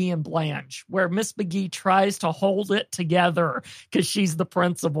Miss McGee and Blanche, where Miss McGee tries to hold it together because she's the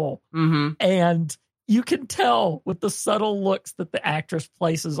principal. And you can tell with the subtle looks that the actress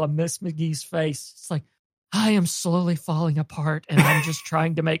places on Miss McGee's face. It's like, I am slowly falling apart, and I'm just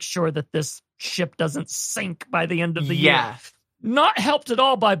trying to make sure that this ship doesn't sink by the end of the year. Not helped at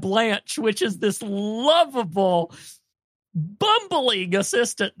all by Blanche, which is this lovable, bumbling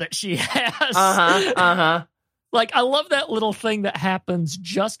assistant that she has. Like, I love that little thing that happens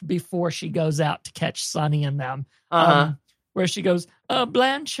just before she goes out to catch Sonny and them. Where she goes,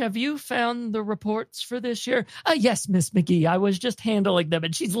 Blanche, have you found the reports for this year? Yes, Miss McGee, I was just handling them.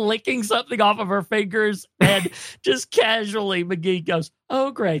 And she's licking something off of her fingers, and just casually McGee goes,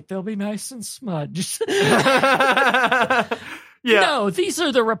 oh, great, they'll be nice and smudged. No, these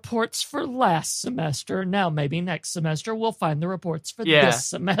are the reports for last semester. Now, maybe next semester we'll find the reports for this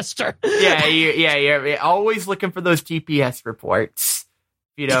semester. You're always looking for those TPS reports.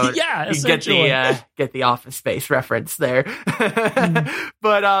 You know, you get the Office Space reference there.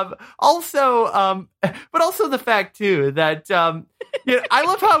 But also the fact too that I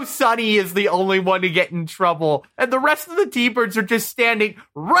love how Sonny is the only one to get in trouble, and the rest of the T-Birds are just standing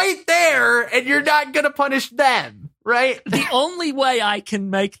right there, and you're not going to punish them, right? The only way I can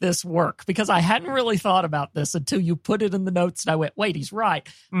make this work, because I hadn't really thought about this until you put it in the notes, and I went, wait, he's right.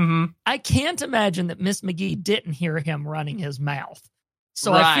 Mm-hmm. I can't imagine that Miss McGee didn't hear him running his mouth.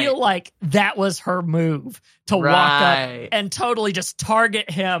 So Right. I feel like that was her move to walk Right. up and totally just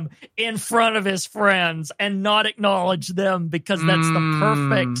target him in front of his friends and not acknowledge them, because that's the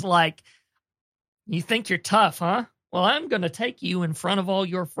perfect, like, you think you're tough, huh? Well, I'm going to take you in front of all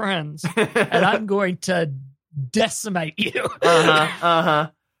your friends and I'm going to decimate you.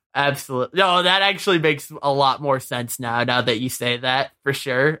 Absolutely. No, that actually makes a lot more sense now that you say that, for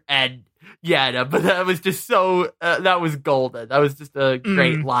sure. And yeah, no, but that was just so, that was golden. That was just a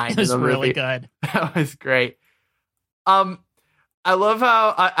great line. It was in the really movie. good. That was great. I love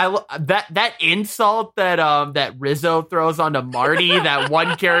how that insult that Rizzo throws onto Marty, that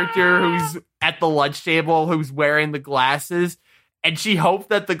one character who's at the lunch table who's wearing the glasses, and she hoped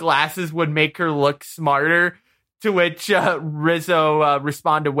that the glasses would make her look smarter. To which Rizzo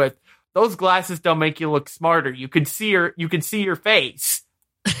responded with, "Those glasses don't make you look smarter. You can see your face."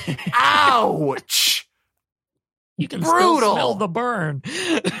 Ouch! You can Brutal. still smell the burn.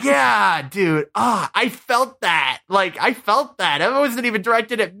 Yeah, dude. I felt that. Like, I felt that. It wasn't even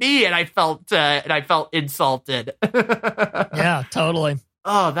directed at me, and I felt insulted. Yeah, totally.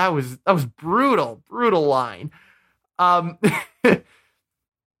 Oh, that was brutal line.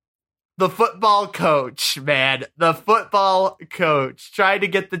 The football coach, man. The football coach tried to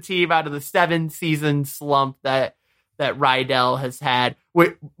get the team out of the 7-season slump that Rydell has had.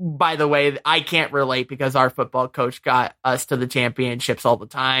 By the way, I can't relate because our football coach got us to the championships all the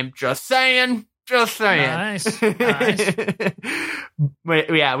time. Just saying. Nice.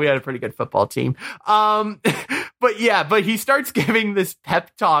 But yeah, we had a pretty good football team. But he starts giving this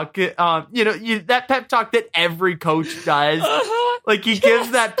pep talk. That pep talk that every coach does. Like, he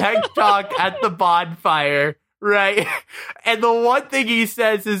gives that pep talk at the bonfire, right? And the one thing he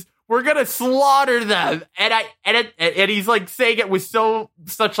says is, "We're gonna slaughter them," and he's like saying it with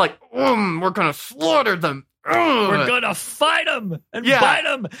such like, "We're gonna slaughter them. We're gonna fight them and bite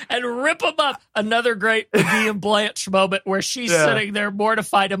them and rip them up." Another great McGee and Blanche moment where she's sitting there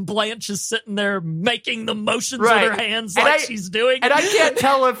mortified and Blanche is sitting there making the motions with her hands she's doing. And I can't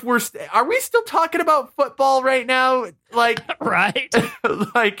tell if are we still talking about football right now? Like, right?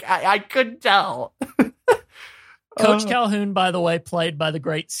 Like, I couldn't tell. Coach Calhoun, by the way, played by the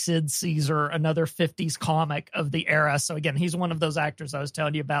great Sid Caesar, another 50s comic of the era. So again, he's one of those actors I was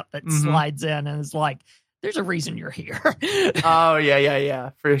telling you about that slides in and is like, there's a reason you're here. Oh,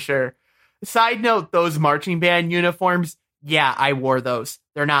 yeah, for sure. Side note, those marching band uniforms, yeah, I wore those.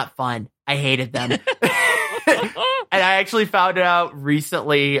 They're not fun. I hated them. And I actually found out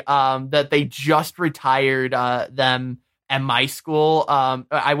recently that they just retired them at my school.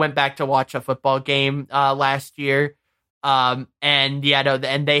 I went back to watch a football game last year. And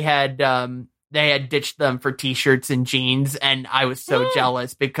they had ditched them for t-shirts and jeans, and I was so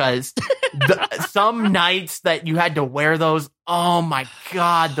jealous because some nights that you had to wear those, oh my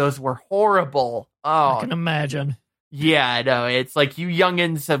God, those were horrible. Oh, I can imagine. Yeah, I know. It's like, you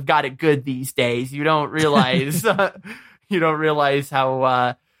youngins have got it good these days. You don't realize how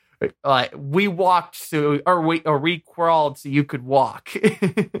we walked or we crawled so you could walk.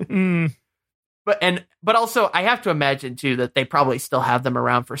 But also, I have to imagine too that they probably still have them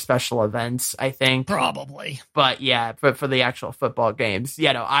around for special events, I think. Probably. But yeah, for the actual football games,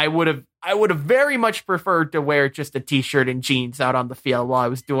 I would have very much preferred to wear just a t-shirt and jeans out on the field while I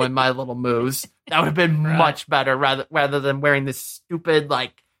was doing my little moves. That would have been much better rather than wearing this stupid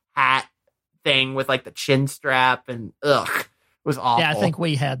like hat thing with like the chin strap, and it was awful. Yeah, I think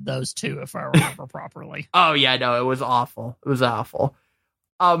we had those too, if I remember properly. Oh yeah, no, it was awful. It was awful.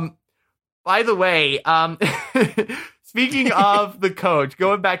 By the way, speaking of the coach,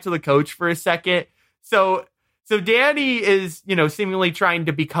 going back to the coach for a second. So Danny is, seemingly trying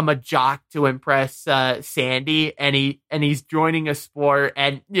to become a jock to impress Sandy, and he's joining a sport,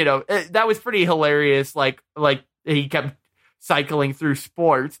 and that was pretty hilarious. Like he kept cycling through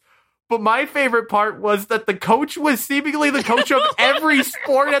sports. But my favorite part was that the coach was seemingly the coach of every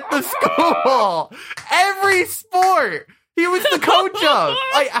sport at the school. Every sport he was the coach of.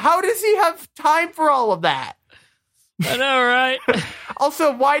 Like, how does he have time for all of that? I know, right?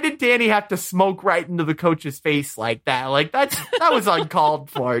 Also, why did Danny have to smoke right into the coach's face like that? Like, that was uncalled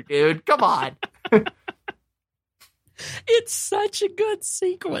for, dude. Come on. It's such a good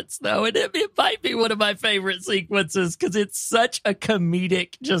sequence, though, and it might be one of my favorite sequences because it's such a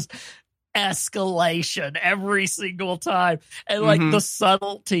comedic, just escalation every single time. And like the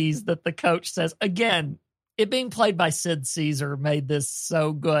subtleties that the coach says, again, it being played by Sid Caesar made this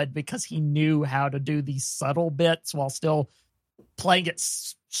so good because he knew how to do these subtle bits while still playing it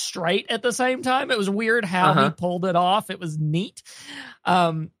straight at the same time. It was weird how he pulled it off. It was neat.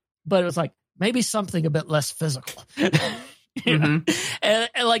 But it was like, maybe something a bit less physical. You know? And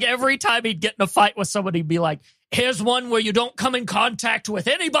like every time he'd get in a fight with somebody, he'd be like, here's one where you don't come in contact with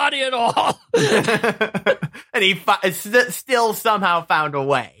anybody at all. And he still somehow found a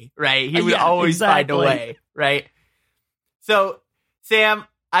way, right? He would always find a way, right? So, Sam,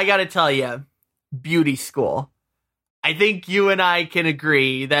 I got to tell you, Beauty School. I think you and I can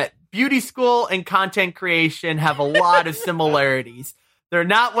agree that Beauty School and content creation have a lot of similarities. They're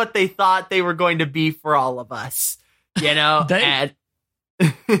not what they thought they were going to be for all of us, you know? There's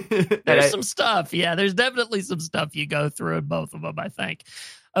some stuff. Yeah, there's definitely some stuff you go through in both of them, I think.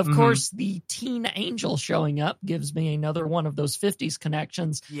 Of course, the teen angel showing up gives me another one of those 50s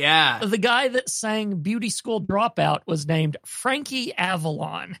connections. Yeah. The guy that sang Beauty School Dropout was named Frankie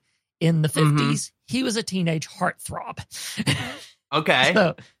Avalon. In the 50s, he was a teenage heartthrob.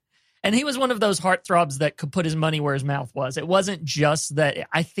 Okay. And he was one of those heartthrobs that could put his money where his mouth was. It wasn't just that.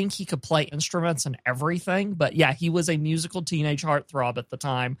 I think he could play instruments and everything. But yeah, he was a musical teenage heartthrob at the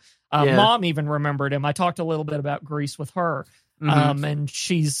time. Mom even remembered him. I talked a little bit about Grease with her. And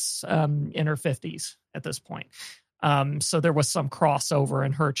she's in her 50s at this point. So there was some crossover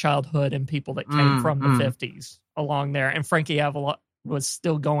in her childhood and people that came from the 50s along there. And Frankie Avalon was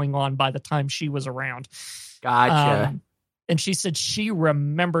still going on by the time she was around. Gotcha. And she said she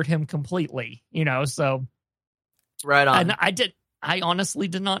remembered him completely, you know, so. Right on. And I honestly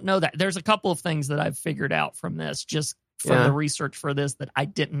did not know that. There's a couple of things that I've figured out from this, just from the research for this that I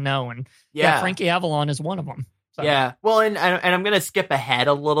didn't know. And Frankie Avalon is one of them. So. Yeah. Well, and I'm going to skip ahead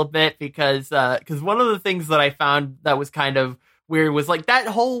a little bit because one of the things that I found that was kind of weird was like that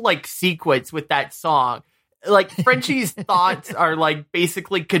whole like sequence with that song. Like Frenchie's thoughts are like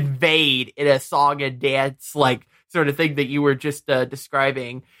basically conveyed in a song and dance like sort of thing that you were just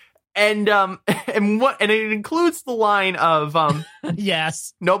describing, and it includes the line of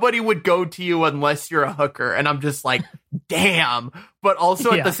yes, nobody would go to you unless you're a hooker, and I'm just like, damn. But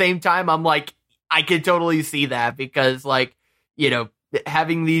also at the same time, I'm like, I could totally see that because like, you know,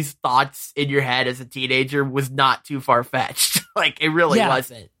 having these thoughts in your head as a teenager was not too far fetched. Like it really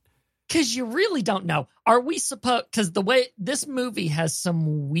wasn't. Because you really don't know. Are we supposed... Because the way... This movie has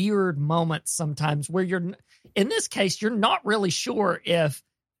some weird moments sometimes where you're... In this case, you're not really sure if...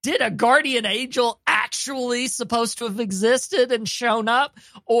 Did a guardian angel actually supposed to have existed and shown up?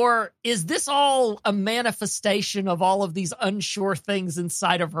 Or is this all a manifestation of all of these unsure things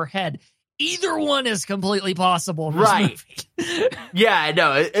inside of her head? Either one is completely possible. In this movie. Yeah,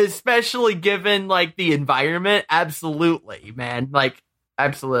 no. Especially given, like, the environment. Absolutely, man. Like,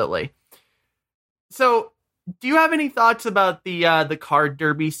 absolutely. So, do you have any thoughts about the card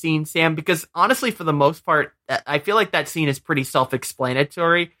derby scene, Sam? Because honestly, for the most part, I feel like that scene is pretty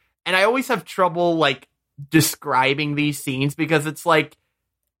self-explanatory, and I always have trouble like describing these scenes because it's like,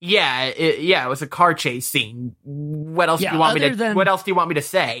 it was a car chase scene. What else do you want me to? What else do you want me to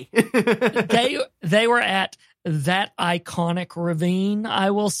say? they were at that iconic ravine,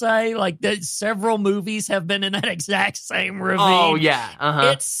 I will say. Like, several movies have been in that exact same ravine. Oh,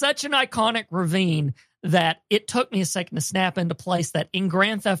 yeah. It's such an iconic ravine that it took me a second to snap into place that in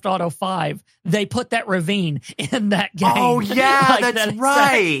Grand Theft Auto 5, they put that ravine in that game. Oh, yeah, like that's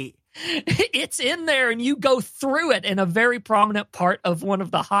right. It's in there, and you go through it in a very prominent part of one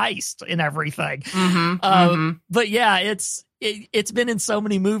of the heists and everything. But yeah, it's been in so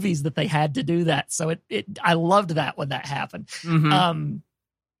many movies that they had to do that. So I loved that when that happened.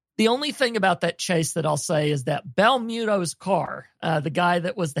 The only thing about that chase that I'll say is that Belmuto's car, the guy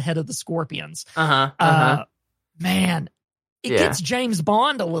that was the head of the Scorpions, man, it gets James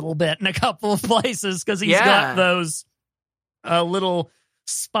Bond a little bit in a couple of places because he's got those little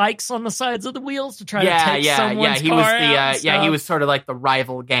spikes on the sides of the wheels to try to take someone's car out. He was sort of like the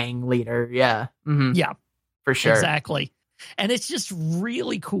rival gang leader. Yeah. Yeah, for sure. Exactly. And it's just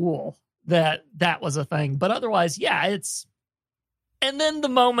really cool that was a thing. But otherwise, it's... And then the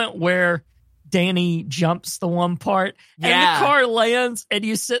moment where Danny jumps the one part and the car lands and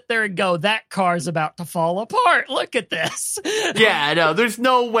you sit there and go, that car's about to fall apart. Look at this. Yeah, no, there's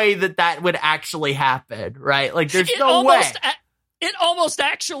no way that would actually happen, right? Like, there's no way. It almost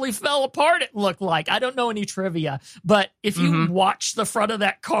actually fell apart, it looked like. I don't know any trivia, but if you watch the front of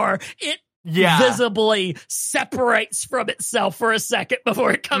that car, it visibly separates from itself for a second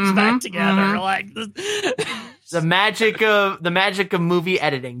before it comes back together. Like, The magic of movie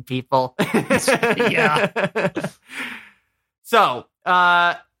editing, people. Yeah. So,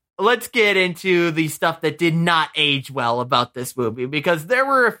 let's get into the stuff that did not age well about this movie, because there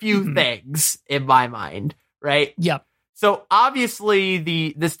were a few things in my mind, right? Yep. So obviously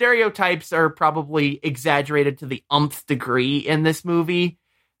the stereotypes are probably exaggerated to the umpth degree in this movie.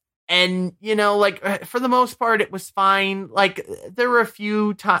 And, you know, like, for the most part, it was fine. Like, there were a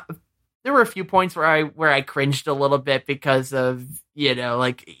few points where I cringed a little bit because of, you know,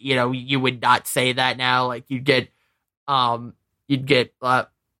 like, you know, you would not say that now. Like, you'd get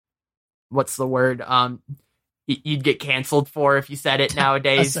what's the word? You'd get canceled for if you said it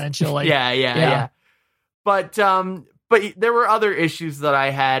nowadays. Essentially. Yeah. But there were other issues that I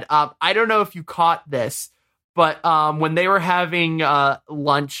had. I don't know if you caught this, but when they were having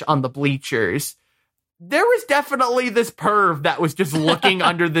lunch on the bleachers, there was definitely this perv that was just looking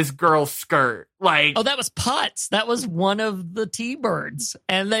under this girl's skirt. Like, oh, that was Putz. That was one of the T-Birds,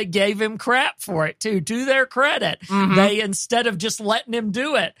 and they gave him crap for it too. To their credit, they, instead of just letting him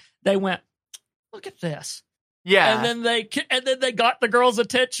do it, they went, "Look at this." Yeah, and then they got the girl's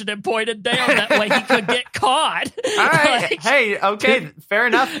attention and pointed down. That way he could get caught. All right, Like, hey, okay, fair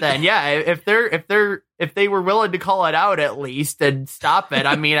enough then. Yeah, if they were willing to call it out at least and stop it,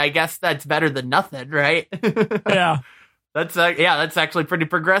 I mean, I guess that's better than nothing, right? Yeah, that's actually pretty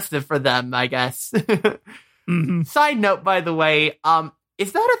progressive for them, I guess. Mm-hmm. Side note, by the way,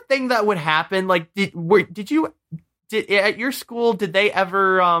 is that a thing that would happen? Like, did at your school, did they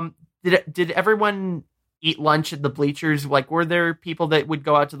ever did everyone eat lunch at the bleachers? Like, were there people that would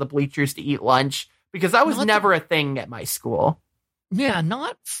go out to the bleachers to eat lunch? Because that was never a thing at my school. Yeah,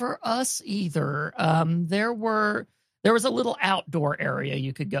 not for us either. There was a little outdoor area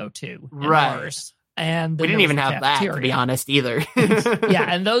you could go to, right? Ours, and we didn't even have that, to be honest, either. Yeah,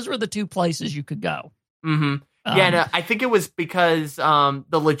 and those were the two places you could go. Mm-hmm. Yeah, no, I think it was because the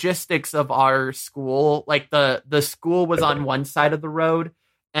logistics of our school, like the school was on one side of the road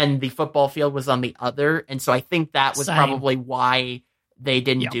and the football field was on the other. And so I think that was probably why they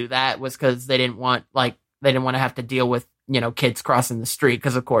didn't do that, was because they didn't want to have to deal with, you know, kids crossing the street.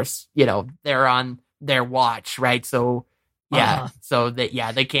 Because, of course, you know, they're on their watch, right? So, yeah. So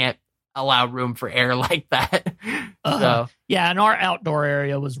that, they can't allow room for air like that. So yeah, and our outdoor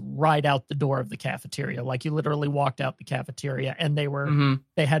area was right out the door of the cafeteria. Like, you literally walked out the cafeteria, and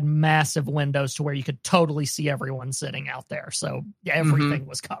they had massive windows to where you could totally see everyone sitting out there. So everything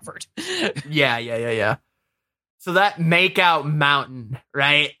was covered. Yeah. So that Makeout Mountain,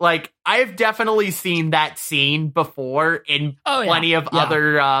 right? Like, I've definitely seen that scene before in plenty of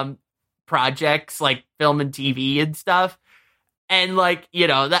other projects, like film and TV and stuff. And, like, you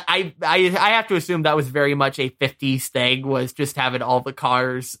know, that I have to assume that was very much a 50s thing, was just having all the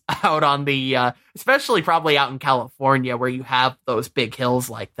cars out on the, especially probably out in California where you have those big hills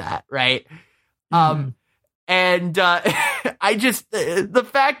like that, right? And I just, the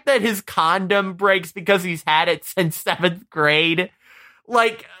fact that his condom breaks because he's had it since 7th grade,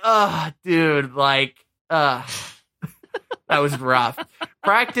 like, dude, like, that was rough.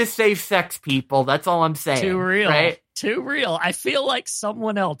 Practice safe sex, people. That's all I'm saying. Too real. Right? Too real. I feel like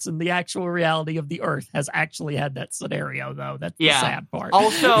someone else in the actual reality of the Earth has actually had that scenario, though. That's the sad part.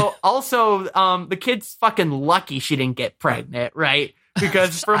 Also, the kid's fucking lucky she didn't get pregnant, right?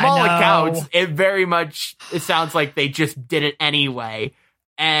 Because from all accounts, it sounds like they just did it anyway.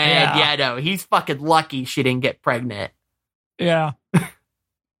 And he's fucking lucky she didn't get pregnant. Yeah.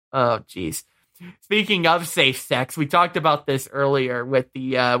 Oh, jeez. Speaking of safe sex, we talked about this earlier with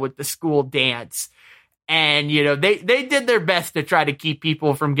the school dance. And, you know, they did their best to try to keep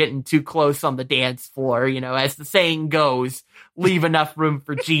people from getting too close on the dance floor. You know, as the saying goes, leave enough room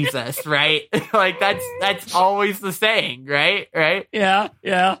for Jesus, right? Like, that's always the saying, right? Right? Yeah.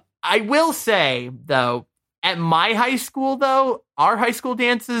 I will say, though, at my high school, though, our high school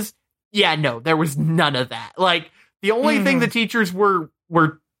dances, there was none of that. Like, the only thing the teachers were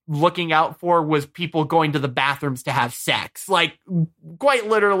looking out for was people going to the bathrooms to have sex. Like, quite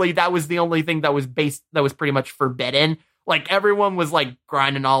literally, that was the only thing that was pretty much forbidden. Like, everyone was like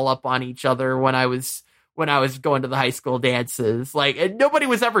grinding all up on each other when I was going to the high school dances. Like, and nobody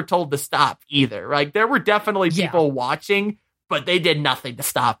was ever told to stop either. Like, there were definitely people watching, but they did nothing to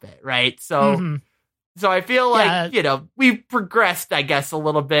stop it, right? So so I feel like, you know, we've progressed, I guess, a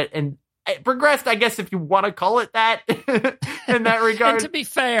little bit, and progressed, I guess, if you want to call it that, in that regard. And to be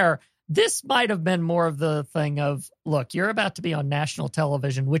fair, this might have been more of the thing of, look, you're about to be on national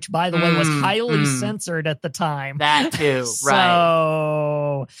television, which, by the way, was highly censored at the time. That too, right.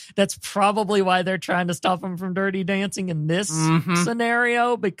 So that's probably why they're trying to stop him from Dirty Dancing in this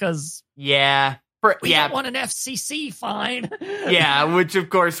scenario, because... Yeah. We don't want an FCC fine. Yeah, which of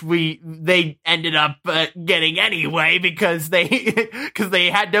course they ended up getting anyway because they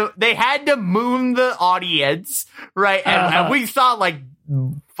had to moon the audience, right? And we saw like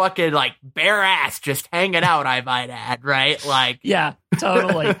fucking like bare ass just hanging out, I might add, right? Like, yeah,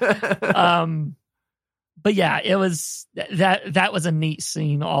 totally. But yeah, it was that was a neat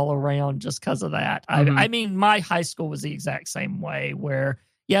scene all around just because of that. Mm-hmm. I mean, my high school was the exact same way where,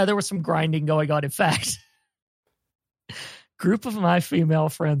 yeah, there was some grinding going on. In fact, group of my female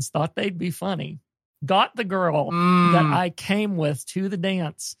friends thought they'd be funny. Got the girl that I came with to the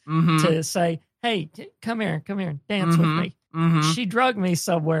dance to say, hey, come here, dance with me. Mm-hmm. She drugged me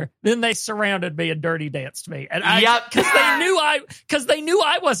somewhere. Then they surrounded me and dirty danced me. And because they knew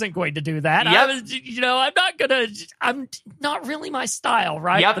I wasn't going to do that. Yep. I'm not really my style,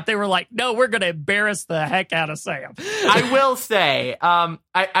 right? Yep. But they were like, no, we're going to embarrass the heck out of Sam. I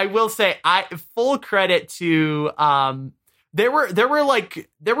will say, full credit to, there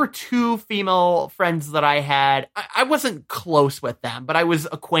were two female friends that I had. I wasn't close with them, but I was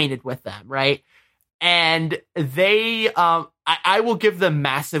acquainted with them, right? And they, I will give them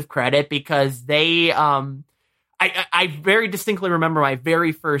massive credit because they, I very distinctly remember my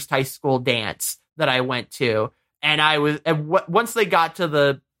very first high school dance that I went to. And once they got to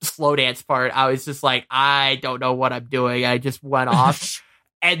the slow dance part, I was just like, I don't know what I'm doing. I just went off.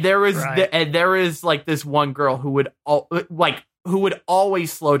 And there was like this one girl who would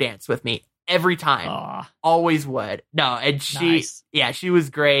always slow dance with me every time. Aww. Always would. No. And she was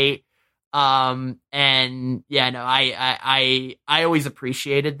great. And yeah, no, I always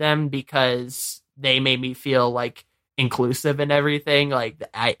appreciated them because they made me feel like inclusive and everything. Like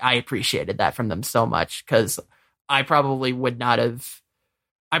I appreciated that from them so much because I probably would not have,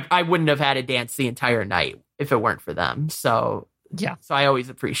 I wouldn't have had a dance the entire night if it weren't for them. So yeah, so I always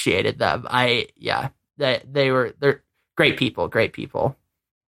appreciated them. They're great people.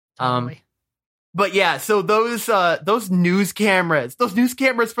 Totally. But yeah, so those news cameras from the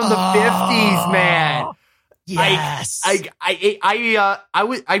 50s, man. Yes.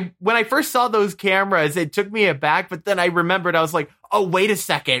 When I first saw those cameras, it took me aback, but then I remembered, I was like, oh, wait a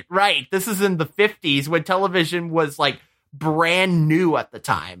second. Right. This is in the 50s when television was like brand new at the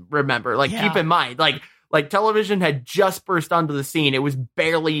time. Remember, like, keep in mind, like television had just burst onto the scene. It was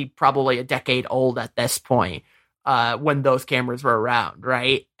barely probably a decade old at this point, when those cameras were around.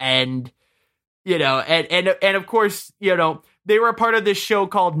 Right. And, you know, and of course, you know, they were a part of this show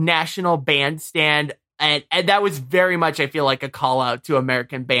called National Bandstand. And that was very much, I feel like, a call out to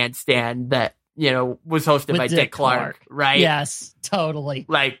American Bandstand that, you know, was hosted by Dick Clark, right? Yes, totally.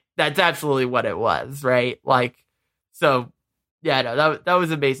 Like, that's absolutely what it was, right? Like, so, yeah, no, that was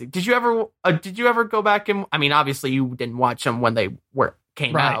amazing. Did you ever go back and, I mean, obviously you didn't watch them when they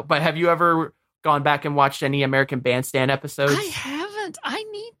came out, but have you ever gone back and watched any American Bandstand episodes? I haven't. I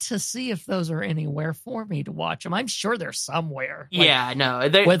need to see if those are anywhere for me to watch them. I'm sure they're somewhere. Like, yeah, no,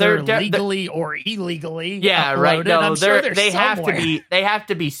 whether legally or illegally. Yeah, uploaded, right. No, I'm sure they somewhere. have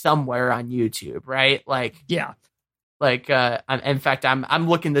to be somewhere on YouTube, right? Like, yeah. Like, in fact, I'm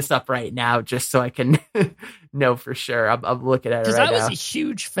looking this up right now just so I can know for sure. I'm looking at it right now. Because I was a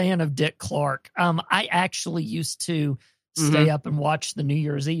huge fan of Dick Clark. I actually used to stay up and watch the New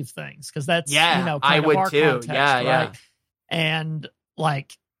Year's Eve things because that's kind I of would our too. context, Yeah. right? And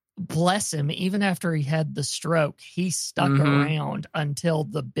like, bless him, even after he had the stroke, he stuck around until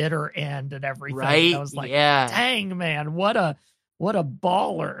the bitter end and everything. Right? I was like, dang, man, what a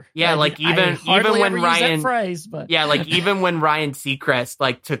baller. Yeah, like even when Ryan phrase, but yeah, like even when Ryan Seacrest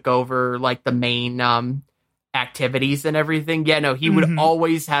like took over like the main activities and everything. Yeah, no, he would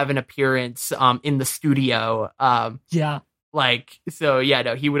always have an appearance in the studio. Like, so yeah,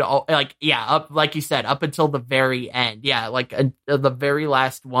 no, he would up, like you said, up until the very end. Yeah, like the very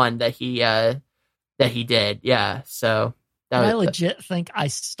last one that he did. Yeah, so I legit think I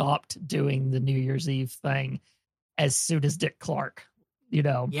stopped doing the New Year's Eve thing as soon as Dick Clark,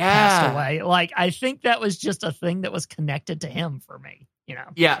 passed away. Like, I think that was just a thing that was connected to him for me.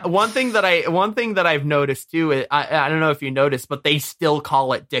 Yeah, one thing that I've noticed too is, I don't know if you noticed, but they still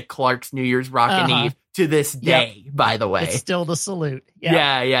call it Dick Clark's New Year's Rockin' Eve to this day. By the way, it's still the salute.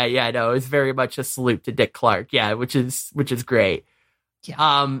 Yeah. No, it's very much a salute to Dick Clark. Yeah, which is great.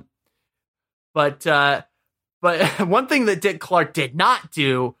 Yeah. But one thing that Dick Clark did not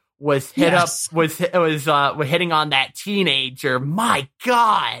do was hitting on that teenager. My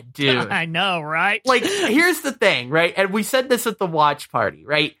God, dude. I know, right? Like, here's the thing, right? And we said this at the watch party,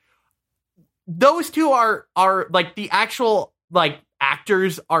 right? Those two are like the actual like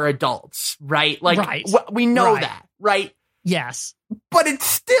actors are adults, right? Like, we know that, right? Yes. But it's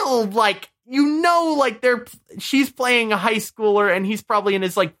still like like she's playing a high schooler and he's probably in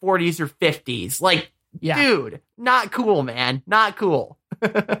his like 40s or 50s. Like, dude, not cool, man. Not cool.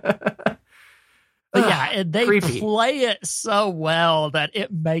 But yeah, and they creepy. play it so well that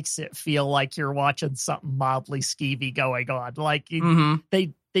it makes it feel like you're watching something mildly skeevy going on. Like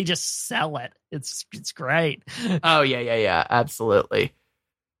they just sell it. It's great. Oh yeah, absolutely.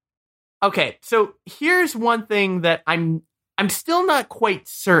 Okay, so here's one thing that I'm still not quite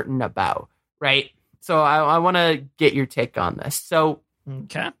certain about, right? So I want to get your take on this. So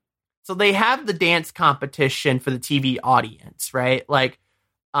they have the dance competition for the TV audience, right? Like,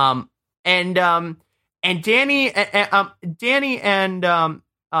 and Danny and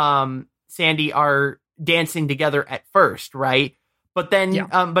Sandy are dancing together at first, right? But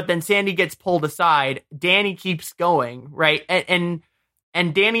then Sandy gets pulled aside. Danny keeps going, right?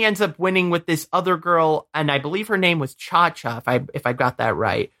 And Danny ends up winning with this other girl, and I believe her name was Cha-Cha, if I got that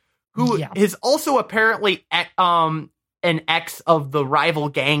right, who is also apparently an ex of the rival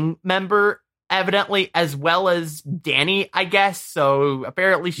gang member, evidently, as well as Danny, I guess. So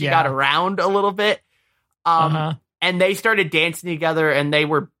apparently she got around a little bit. And they started dancing together, and they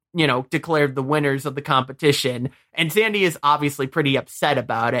were, declared the winners of the competition. And Sandy is obviously pretty upset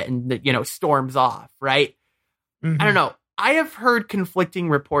about it and, storms off, right? I don't know. I have heard conflicting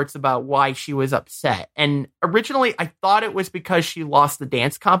reports about why she was upset. And originally I thought it was because she lost the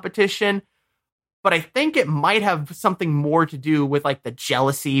dance competition, but I think it might have something more to do with like the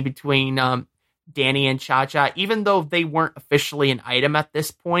jealousy between Danny and Cha-Cha, even though they weren't officially an item at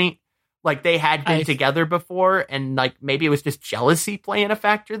this point. Like they had been together before, and like maybe it was just jealousy playing a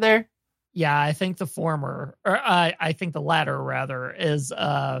factor there. Yeah, I think the former, or I think the latter rather, is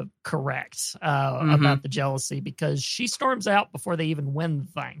correct about the jealousy, because she storms out before they even win the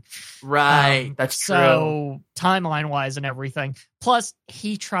thing. Right, that's true. So timeline wise and everything. Plus,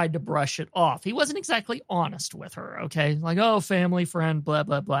 he tried to brush it off. He wasn't exactly honest with her. Okay, like, oh, family, friend, blah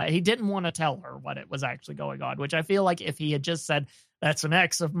blah blah. He didn't want to tell her what it was actually going on. Which I feel like if he had just said that's an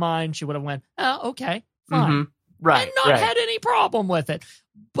ex of mine, she would have went, oh, okay, fine. Right, and not had any problem with it.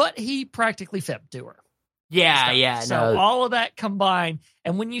 But he practically fibbed to her. So all of that combined,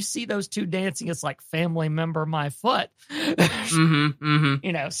 and when you see those two dancing, it's like family member my foot.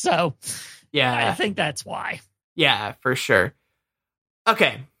 So yeah, I think that's why. Yeah, for sure.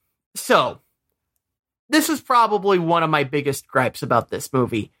 Okay, so this is probably one of my biggest gripes about this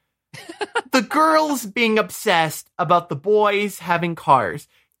movie. The girls being obsessed about the boys having cars.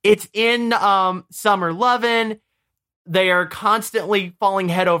 It's in Summer Lovin'. They are constantly falling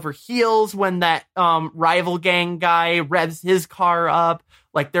head over heels when that rival gang guy revs his car up.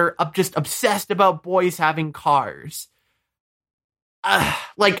 Like, they're just obsessed about boys having cars. I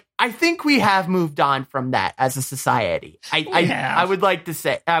think we have moved on from that as a society. I would like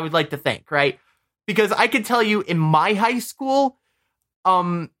to think, right? Because I can tell you in my high school,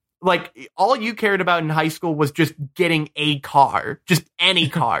 all you cared about in high school was just getting a car, just any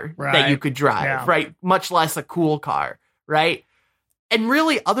car that you could drive, right? Much less a cool car, right? And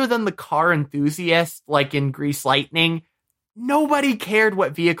really, other than the car enthusiast, like in Grease Lightning, nobody cared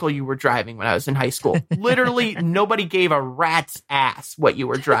what vehicle you were driving when I was in high school. Literally, nobody gave a rat's ass what you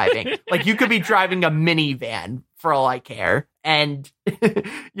were driving. Like, you could be driving a minivan for all I care. And, I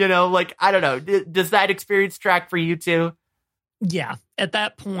don't know. Does that experience track for you too? Yeah, at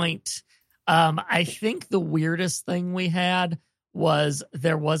that point, I think the weirdest thing we had was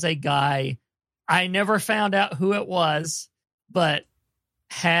there was a guy, I never found out who it was, but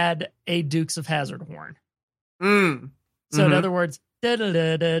had a Dukes of Hazzard horn. So in other words, they had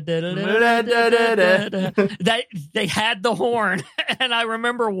the horn, and I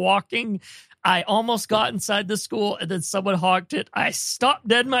remember walking. I almost got inside the school, and then someone honked it. I stopped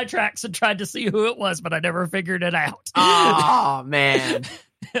dead in my tracks and tried to see who it was, but I never figured it out. Oh man!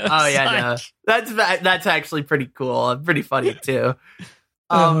 Oh yeah, no. That's actually pretty cool. Pretty funny too.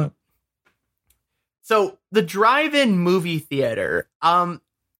 So the drive-in movie theater.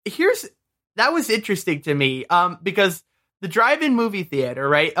 That was interesting to me. Because the drive-in movie theater,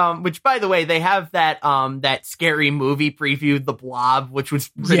 right? Which, by the way, they have that scary movie preview, The Blob, which was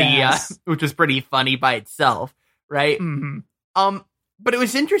pretty funny by itself, right? But it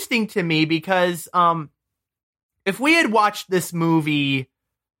was interesting to me because if we had watched this movie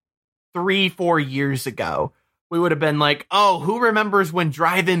 3-4 years ago, we would have been like, oh, who remembers when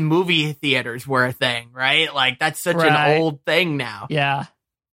drive-in movie theaters were a thing, right? Like, that's such an old thing now. Yeah.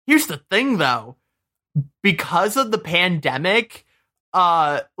 Here's the thing, though. Because of the pandemic,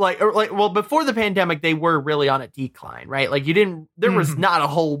 before the pandemic, they were really on a decline, right? Like, there was not a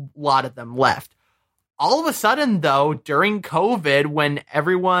whole lot of them left. all of a sudden, though, during COVID, when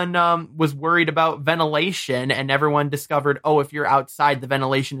everyone was worried about ventilation and everyone discovered, oh, if you're outside, the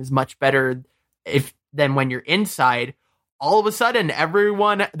ventilation is much better than when you're inside. All of a sudden,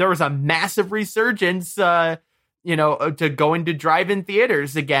 there was a massive resurgence, to go into drive-in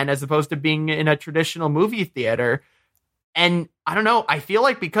theaters again, as opposed to being in a traditional movie theater. And I don't know, I feel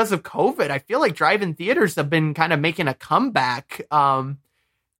like because of COVID, I feel like drive-in theaters have been kind of making a comeback,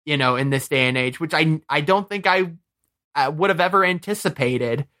 in this day and age, which I don't think I would have ever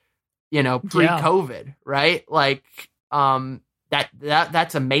anticipated, pre-COVID, right? Like,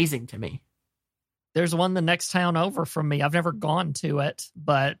 that's amazing to me. There's one the next town over from me. I've never gone to it,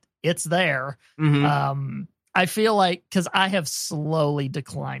 but it's there. Mm-hmm. I feel like, because I have slowly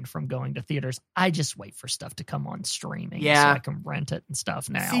declined from going to theaters, I just wait for stuff to come on streaming so I can rent it and stuff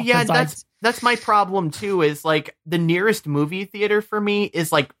now. See, yeah, that's my problem too, is like the nearest movie theater for me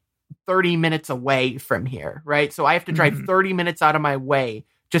is like 30 minutes away from here, right? So I have to drive 30 minutes out of my way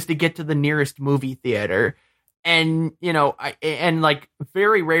just to get to the nearest movie theater. And, like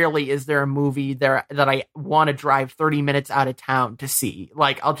very rarely is there a movie there that I want to drive 30 minutes out of town to see.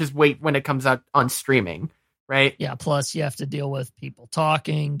 Like, I'll just wait when it comes out on streaming. Right. Yeah. Plus, you have to deal with people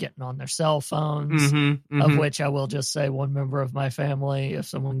talking, getting on their cell phones, of which I will just say one member of my family, if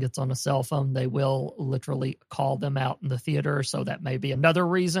someone gets on a cell phone, they will literally call them out in the theater. So that may be another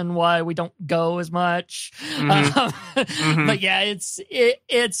reason why we don't go as much. But yeah,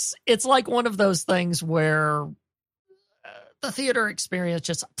 it's like one of those things where the theater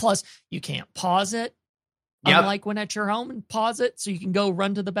experience plus you can't pause it. Yep. Unlike when at your home and pause it so you can go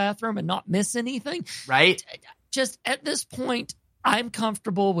run to the bathroom and not miss anything. Right. Just at this point, I'm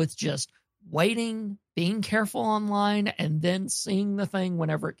comfortable with just waiting, being careful online, and then seeing the thing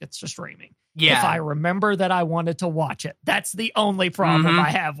whenever it gets to streaming. Yeah. If I remember that I wanted to watch it, that's the only problem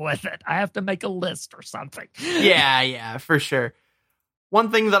I have with it. I have to make a list or something. Yeah, for sure. One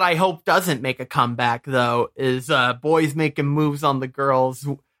thing that I hope doesn't make a comeback, though, is boys making moves on the girls,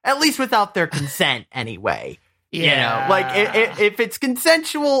 at least without their consent anyway. Yeah. Like if it's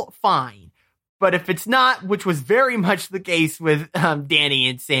consensual, fine. But if it's not, which was very much the case with Danny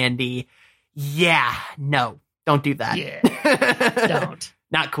and Sandy, no, don't do that. Yeah, don't.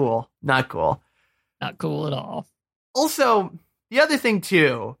 Not cool. Not cool. Not cool at all. Also, the other thing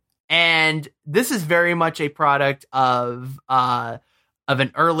too, and this is very much a product of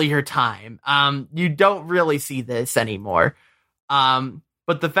an earlier time. You don't really see this anymore.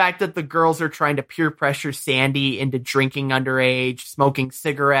 But the fact that the girls are trying to peer pressure Sandy into drinking underage, smoking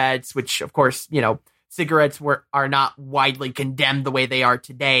cigarettes, which of course, cigarettes are not widely condemned the way they are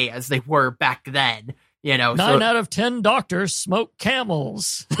today as they were back then. 9 out of 10 doctors smoke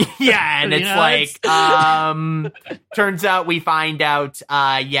Camels. Yeah, and turns out we find out,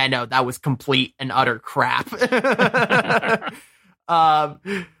 that was complete and utter crap.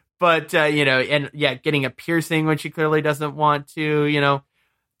 But getting a piercing when she clearly doesn't want to,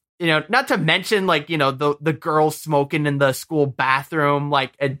 not to mention the girls smoking in the school bathroom,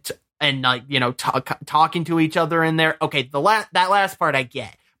 talking to each other in there. Okay, that last part I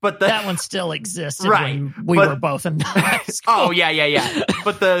get. But that one still existed when we were both in high school. Oh, yeah.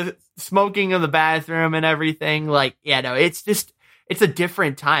 But the smoking in the bathroom and everything, it's a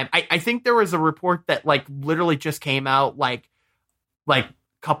different time. I think there was a report that literally just came out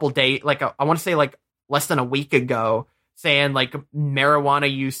couple days, I want to say less than a week ago, saying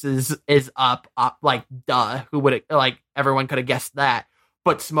marijuana use is up, duh, who would everyone could have guessed that.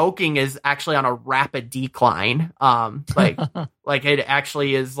 But smoking is actually on a rapid decline. It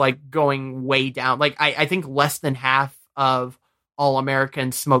actually is going way down. I think less than half of all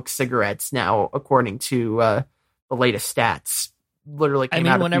Americans smoke cigarettes now, according to the latest stats. Literally came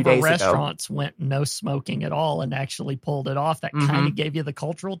out a few days whenever restaurants went no smoking at all and actually pulled it off, that kind of gave you the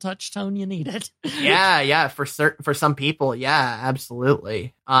cultural touchstone you needed. Yeah, for some people, yeah,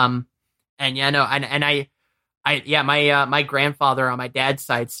 absolutely. My grandfather on my dad's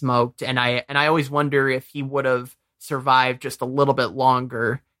side smoked, and I always wonder if he would have survived just a little bit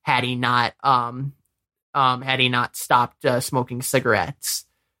longer had he not stopped smoking cigarettes.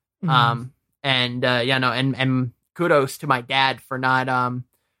 And kudos to my dad for not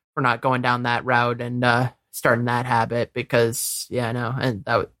going down that route and starting that habit, because and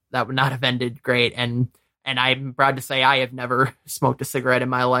that would not have ended great. And I'm proud to say I have never smoked a cigarette in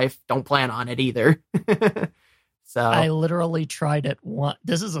my life. Don't plan on it either. So I literally tried it once.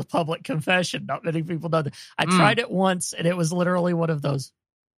 This is a public confession. Not many people know that. I tried it once, and it was literally one of those.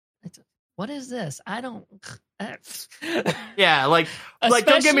 What is this? I don't. Yeah,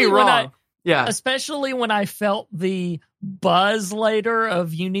 don't get me wrong. Yeah. Especially when I felt the buzz later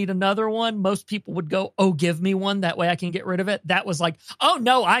of you need another one, most people would go, oh, give me one. That way I can get rid of it. That was like, oh,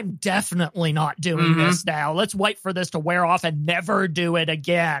 no, I'm definitely not doing this now. Let's wait for this to wear off and never do it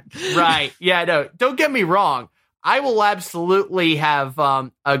again. Right. Yeah, no, don't get me wrong. I will absolutely have I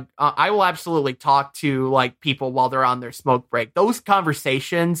will absolutely talk to like people while they're on their smoke break. Those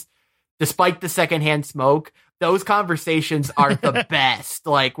conversations, despite the secondhand smoke, those conversations are the best.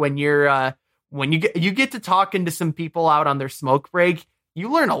 Like when you're when you get to talking to some people out on their smoke break,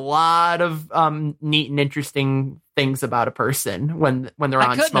 you learn a lot of neat and interesting things about a person when they're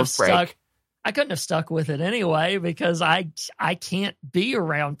on smoke break. I couldn't have stuck with it anyway because I can't be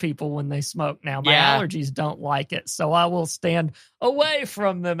around people when they smoke now. My allergies don't like it. So I will stand away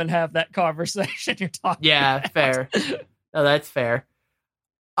from them and have that conversation you're talking about. Fair. No, that's fair.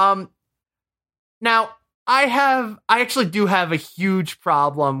 Now I actually do have a huge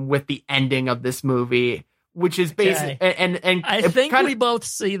problem with the ending of this movie, which is basically, and I think we both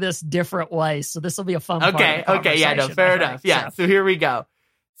see this different ways. So this will be a fun part of the conversation, yeah, no, fair enough. Yeah. So here we go.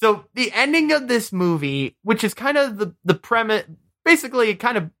 So the ending of this movie, which is kind of the premise, basically it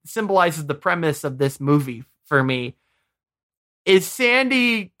kind of symbolizes the premise of this movie for me, is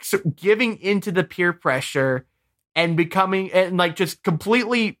Sandy giving into the peer pressure and becoming, and like just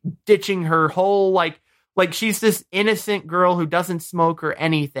completely ditching her whole, like she's this innocent girl who doesn't smoke or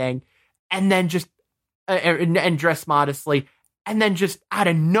anything, and then just, and dress modestly. And then just out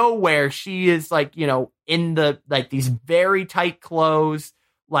of nowhere, she is like, you know, in the, like these very tight clothes.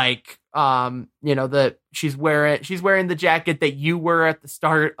 Like, you know, she's wearing the jacket that you were at the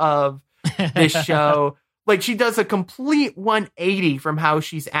start of this show. Like she does a complete 180 from how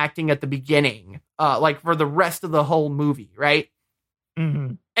she's acting at the beginning, like for the rest of the whole movie. Right.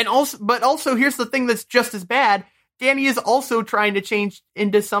 Mm-hmm. And also here's the thing that's just as bad. Danny is also trying to change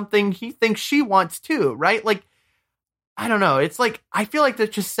into something he thinks she wants too. Right. Like, I don't know. It's like, I feel like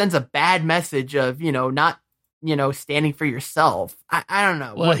that just sends a bad message of, you know, not, you know, standing for yourself. I don't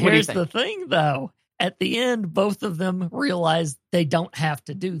know. Well, here's the thing, though. At the end, both of them realize they don't have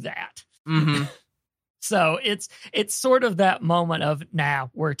to do that. Mm-hmm. So it's sort of that moment of,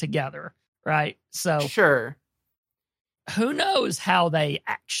 now we're together, right? So sure. Who knows how they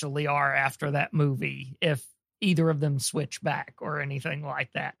actually are after that movie, if either of them switch back or anything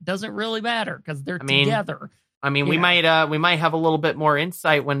like that. Doesn't really matter because they're together. I mean, we might have a little bit more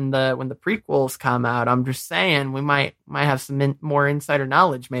insight when the prequels come out. I'm just saying we might have some more insider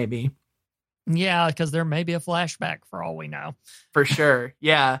knowledge, maybe. Yeah, because there may be a flashback for all we know. For sure,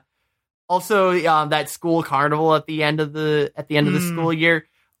 yeah. Also, that school carnival at the end of the school year,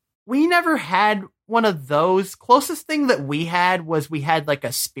 we never had one of those. Closest thing that we had was like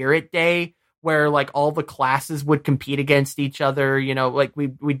a spirit day where like all the classes would compete against each other, you know, like we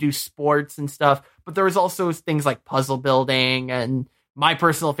do sports and stuff, but there was also things like puzzle building and my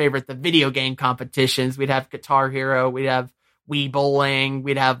personal favorite, the video game competitions. We'd have Guitar Hero, we'd have Wii Bowling,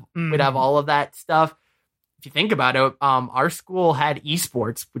 we'd have all of that stuff. If you think about it, our school had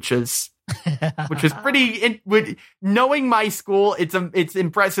esports, which was pretty, knowing my school, it's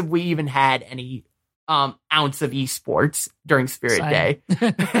impressive we even had any ounce of esports during Spirit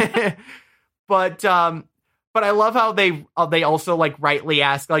Day. But I love how they also like rightly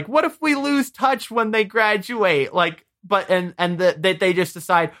ask, like, what if we lose touch when they graduate? Like, that they just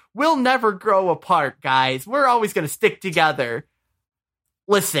decide we'll never grow apart, guys. We're always going to stick together.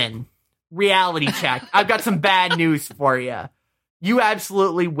 Listen, reality check. I've got some bad news for you. You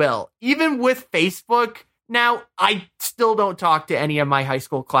absolutely will. Even with Facebook now, I still don't talk to any of my high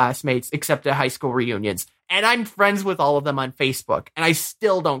school classmates except at high school reunions. And I'm friends with all of them on Facebook, and I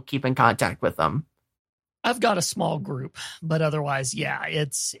still don't keep in contact with them. I've got a small group, but otherwise, yeah,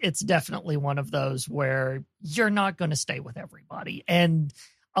 it's definitely one of those where you're not going to stay with everybody. And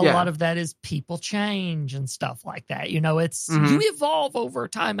a lot of that is people change and stuff like that. You know, it's you evolve over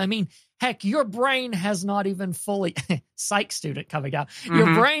time. I mean, heck, your brain has not even fully psych student coming out.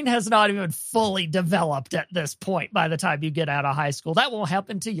 Your brain has not even fully developed at this point by the time you get out of high school. That won't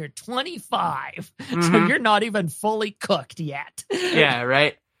happen till you're 25. So you're not even fully cooked yet. Yeah,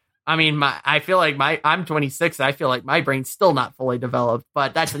 right. I mean, I feel like I'm 26. I feel like my brain's still not fully developed,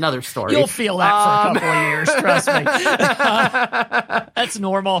 but that's another story. You'll feel that for a couple of years. Trust me. That's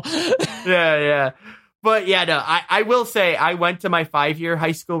normal. Yeah. But yeah, no, I will say I went to my 5-year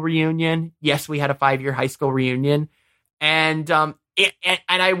high school reunion. Yes, we had a 5-year high school reunion. And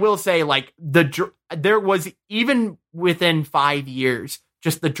I will say, like, there was, even within 5 years,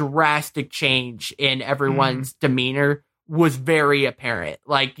 just the drastic change in everyone's demeanor was very apparent.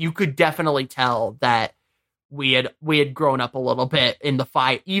 Like, you could definitely tell that we had grown up a little bit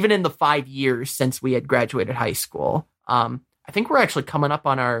even in the 5 years since we had graduated high school. I think we're actually coming up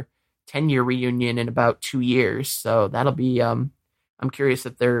on our 10-year reunion in about 2 years, so that'll be. I'm curious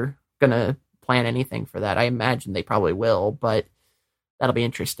if they're gonna plan anything for that. I imagine they probably will, but that'll be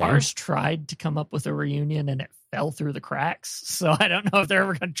interesting. Ours tried to come up with a reunion and it fell through the cracks, so I don't know if they're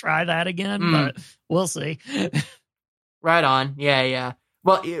ever going to try that again, but we'll see. Right on. Yeah.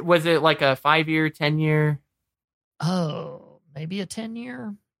 Well, was it like a 5-year, 10-year? Oh, maybe a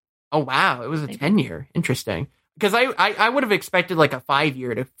 10-year? Oh, wow. It was a 10-year. Interesting. Because I would have expected like a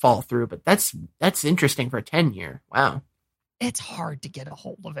 5-year to fall through, but that's interesting for a 10-year. Wow. It's hard to get a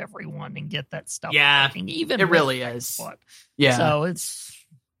hold of everyone and get that stuff working. Even it really is. Facebook. Yeah. So it's...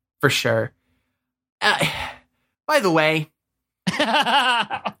 For sure. By the way,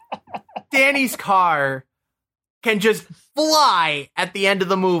 Danny's car can just fly at the end of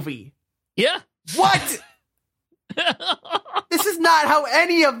the movie. Yeah. What? This is not how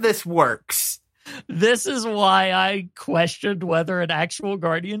any of this works. This is why I questioned whether an actual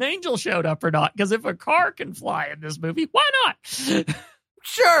guardian angel showed up or not. Because if a car can fly in this movie, why not?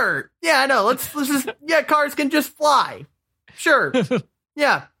 Sure. Yeah, no, let's just, cars can just fly. Sure.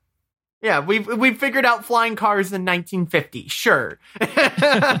 Yeah. Yeah, we figured out flying cars in 1950. Sure.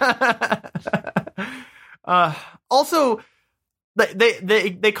 Also,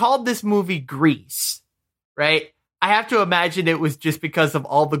 they called this movie Grease, right? I have to imagine it was just because of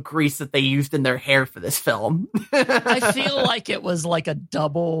all the grease that they used in their hair for this film. I feel like it was like a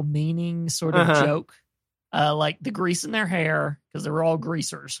double meaning sort of joke. Like the grease in their hair, because they were all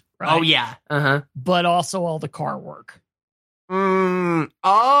greasers, right? Oh, yeah. But also all the car work. Oh.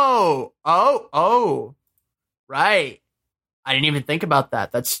 Right. I didn't even think about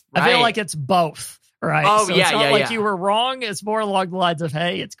that. That's right. I feel like it's both, right? Oh, so yeah, it's not like yeah. you were wrong. It's more along the lines of,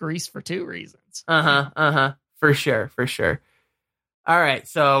 hey, it's grease for 2 reasons. For sure. All right,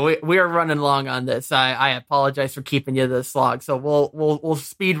 so we are running long on this. I apologize for keeping you this long. So we'll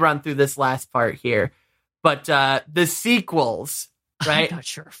speed run through this last part here. But the sequels, right? I'm not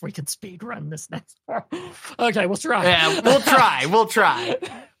sure if we can speed run this next part. Okay, we'll try. Yeah, we'll try.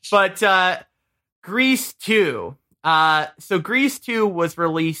 But Grease 2. So Grease 2 was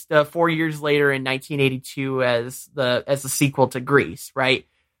released 4 years later in 1982 as the sequel to Grease, right?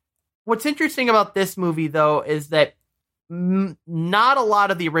 What's interesting about this movie, though, is that not a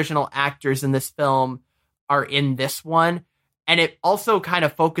lot of the original actors in this film are in this one. And it also kind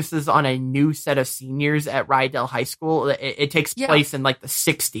of focuses on a new set of seniors at Rydell High School. It takes place in like the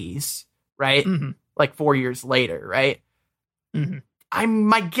 60s, right? Mm-hmm. Like 4 years later, right? Mm-hmm.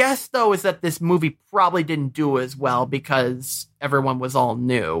 My guess, though, is that this movie probably didn't do as well because everyone was all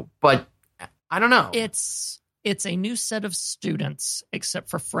new. But I don't know. It's a new set of students,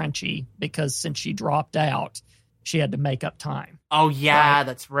 except for Frenchie, because since she dropped out, she had to make up time. Oh, yeah, right?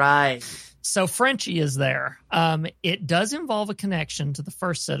 That's right. So Frenchie is there. It does involve a connection to the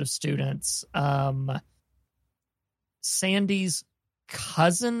first set of students. Sandy's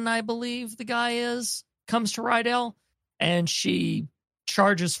cousin, I believe the guy is, comes to Rydell, and she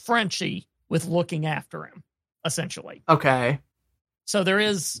charges Frenchie with looking after him, essentially. Okay. So there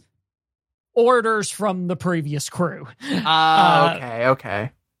is orders from the previous crew.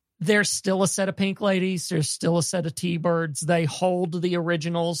 Okay. There's still a set of Pink Ladies. There's still a set of T-Birds. They hold the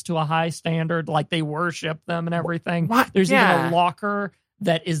originals to a high standard, like they worship them and everything. What? There's even a locker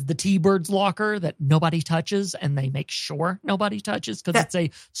that is the T-Birds locker that nobody touches, and they make sure nobody touches because it's a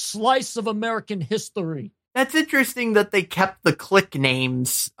slice of American history. That's interesting that they kept the clique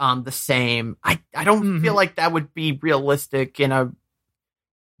names the same. I don't feel like that would be realistic in a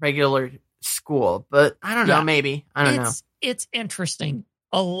regular school, but I don't know, maybe. I don't know. It's interesting.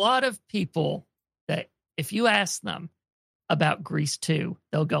 A lot of people that if you ask them about Grease 2,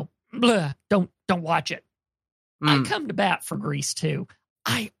 they'll go, "Blah, don't watch it." I come to bat for Grease 2.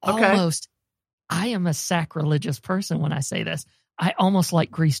 I am a sacrilegious person when I say this. I almost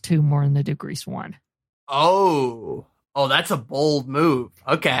like Grease 2 more than I do Grease 1. Oh, that's a bold move.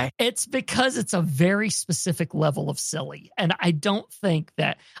 Okay. It's because it's a very specific level of silly. And I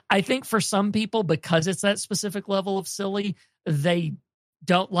think for some people, because it's that specific level of silly, they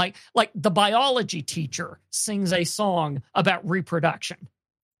don't like the biology teacher sings a song about reproduction.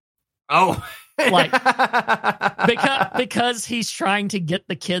 Oh, because he's trying to get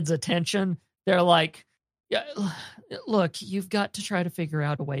the kids' attention. They're like, yeah, look, you've got to try to figure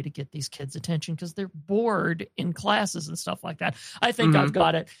out a way to get these kids' attention because they're bored in classes and stuff like that. I think I've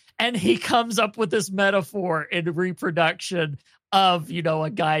got it. And he comes up with this metaphor in reproduction of, a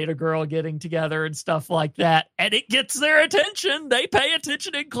guy and a girl getting together and stuff like that. And it gets their attention. They pay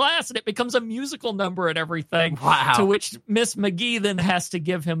attention in class, and it becomes a musical number and everything. Wow. To which Miss McGee then has to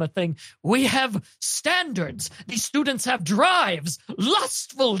give him a thing. We have standards. These students have drives,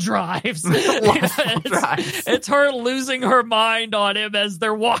 lustful drives. It's her losing her mind on him as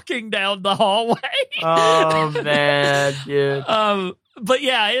they're walking down the hallway. Oh, man, dude. But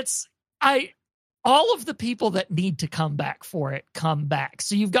yeah, all of the people that need to come back for it come back.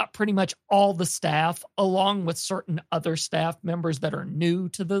 So you've got pretty much all the staff, along with certain other staff members that are new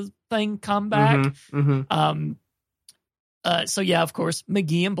to the thing, come back. So yeah, of course,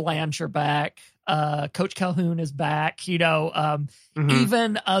 McGee and Blanche are back. Coach Calhoun is back. Even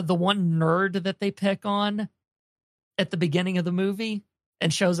the one nerd that they pick on at the beginning of the movie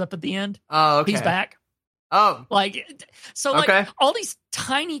and shows up at the end. Oh, okay. He's back. Oh, okay. All these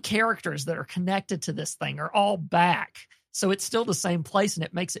tiny characters that are connected to this thing are all back. So it's still the same place, and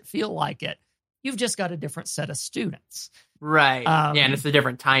it makes it feel like it. You've just got a different set of students. Right. And it's a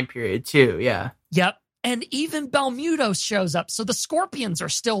different time period too. Yeah. Yep. And even Belmudo shows up. So the Scorpions are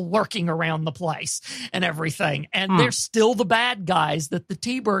still lurking around the place and everything. And they're still the bad guys that the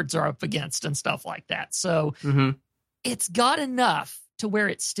T-Birds are up against and stuff like that. So it's got enough to where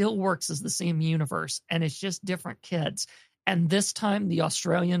it still works as the same universe, and it's just different kids. And this time, the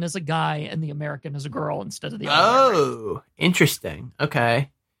Australian is a guy and the American is a girl instead of the other way around. Oh, interesting.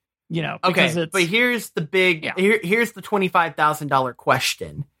 Okay. Okay, but here's the here's the $25,000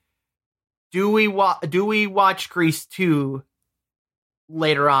 question. Do we watch Grease 2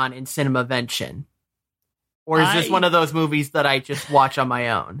 later on in Cinemavention? Or is this one of those movies that I just watch on my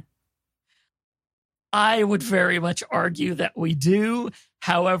own? I would very much argue that we do.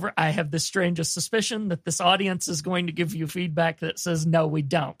 However, I have the strangest suspicion that this audience is going to give you feedback that says, no, we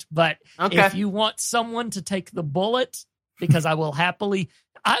don't. But if you want someone to take the bullet, because I will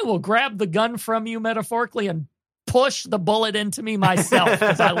grab the gun from you metaphorically and push the bullet into me myself,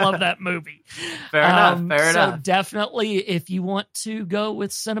 because I love that movie. Fair enough. So definitely, if you want to go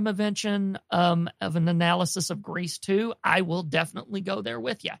with Cinemavention of an analysis of Grease 2, I will definitely go there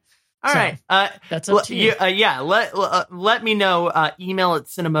with you. All right. That's up to you. Let me know. Email at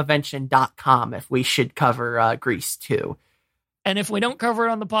cinemavention.com if we should cover Grease 2. And if we don't cover it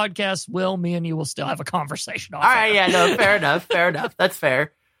on the podcast, me and you will still have a conversation. All right. Yeah, no, fair enough. Fair enough. That's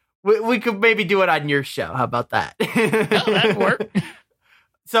fair. We could maybe do it on your show. How about that? That'd work.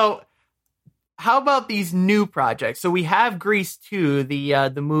 So how about these new projects? So we have Grease 2,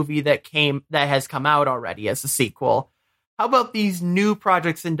 the movie that has come out already as a sequel. How about these new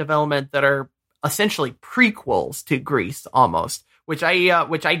projects in development that are essentially prequels to Grease almost, which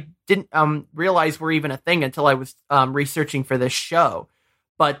I didn't realize were even a thing until I was researching for this show.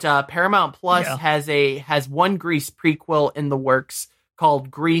 But Paramount Plus has one Grease prequel in the works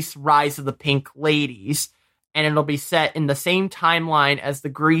called Grease Rise of the Pink Ladies, and it'll be set in the same timeline as the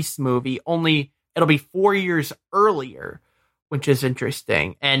Grease movie, only it'll be 4 years earlier, which is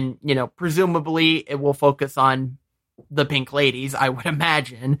interesting. And, presumably it will focus on the Pink Ladies, I would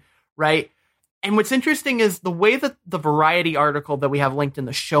imagine, right? And what's interesting is the way that the Variety article that we have linked in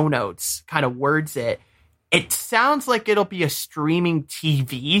the show notes kind of words it. It sounds like it'll be a streaming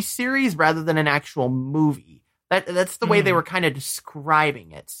TV series rather than an actual movie. That's the way they were kind of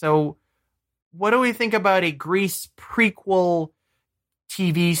describing it. So what do we think about a Grease prequel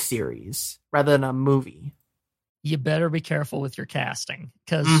TV series rather than a movie? You better be careful with your casting,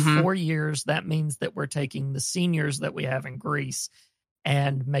 because 4 years, that means that we're taking the seniors that we have in Grease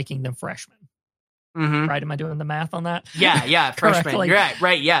and making them freshmen. Right? Am I doing the math on that? Yeah, freshmen. You're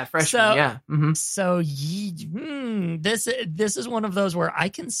right. Yeah, freshmen. So this is one of those where I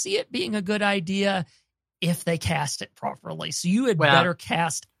can see it being a good idea if they cast it properly. So you had better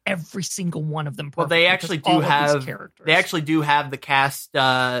cast every single one of them perfectly. Well, they actually do have the cast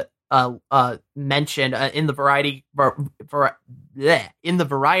mentioned in the Variety in the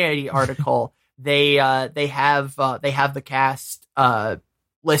Variety article. They have the cast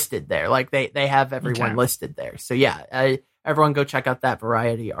listed there. Like they have everyone listed there. So yeah, everyone go check out that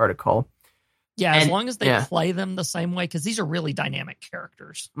Variety article. Yeah, as long as they play them the same way, because these are really dynamic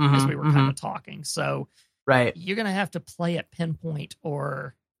characters, as we were kind of talking. So you're gonna have to play at pinpoint,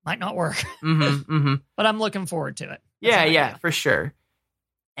 or might not work. But I'm looking forward to it. Yeah, for sure.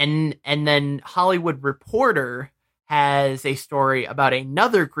 And then Hollywood Reporter has a story about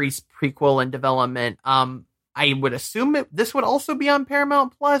another Grease prequel in development. I would assume this would also be on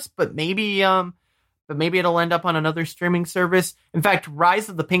Paramount Plus, but maybe it'll end up on another streaming service. In fact, Rise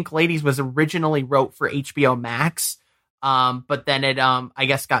of the Pink Ladies was originally wrote for HBO Max, But then it, I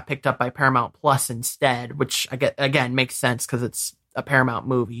guess, got picked up by Paramount Plus instead, which I get, again, makes sense because it's a Paramount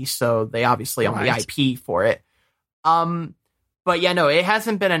movie, so they obviously own the IP for it. But yeah, no, it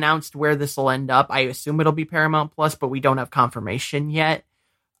hasn't been announced where this will end up. I assume it'll be Paramount Plus, but we don't have confirmation yet.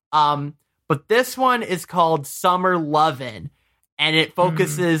 But this one is called Summer Lovin', and it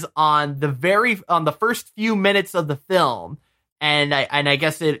focuses on the first few minutes of the film, and I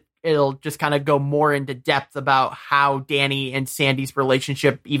guess it'll just kind of go more into depth about how Danny and Sandy's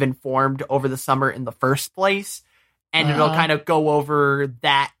relationship even formed over the summer in the first place, and it'll kind of go over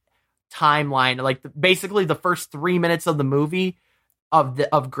that timeline. Like basically the first 3 minutes of the movie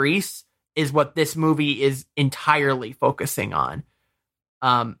of Grease is what this movie is entirely focusing on.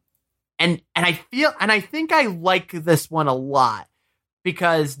 And I think I like this one a lot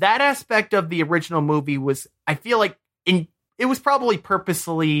because that aspect of the original movie was, I feel like it was probably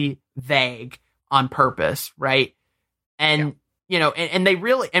purposely vague on purpose. Right. And, and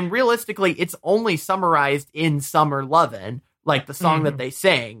realistically, it's only summarized in Summer Lovin', like the song that they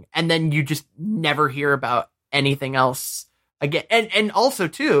sing. And then you just never hear about anything else again. And also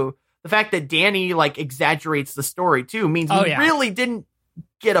too, the fact that Danny like exaggerates the story too means he really didn't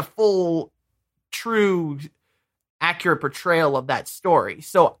get a full, true, accurate portrayal of that story.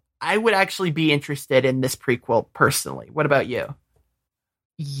 So I would actually be interested in this prequel personally. What about you?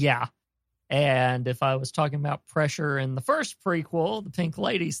 Yeah. And if I was talking about pressure in the first prequel, the Pink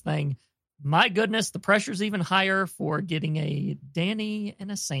Ladies thing, my goodness, the pressure's even higher for getting a Danny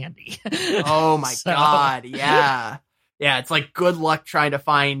and a Sandy. Oh my God. Yeah. Yeah. It's like, good luck trying to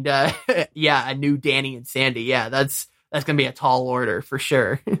find, a new Danny and Sandy. Yeah. That's going to be a tall order for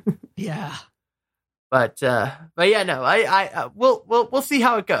sure. Yeah. But yeah, no, we'll see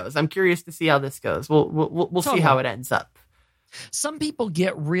how it goes. I'm curious to see how this goes. We'll see how it ends up. Some people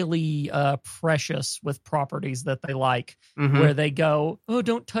get really precious with properties that they like, where they go, oh,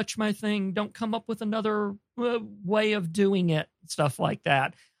 don't touch my thing. Don't come up with another way of doing it. Stuff like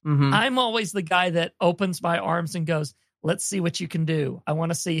that. I'm always the guy that opens my arms and goes, let's see what you can do. I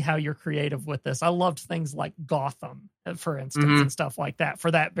want to see how you're creative with this. I loved things like Gotham, for instance, and stuff like that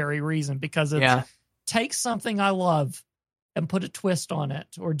for that very reason, because it's take something I love and put a twist on it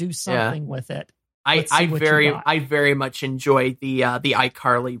or do something with it. I very much enjoyed the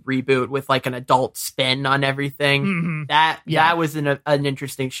iCarly reboot with like an adult spin on everything. That was an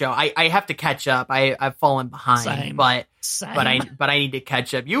interesting show. I have to catch up. I've fallen behind, but I need to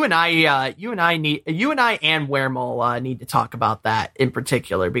catch up. You and I and Wermel need to talk about that in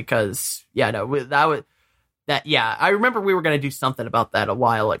particular because I remember we were going to do something about that a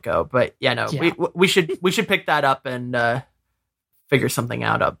while ago, but we should pick that up and figure something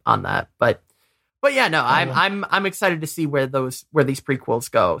out on that. But yeah, no, I'm excited to see where these prequels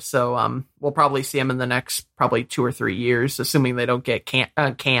go. So we'll probably see them in the next probably 2 or 3 years, assuming they don't get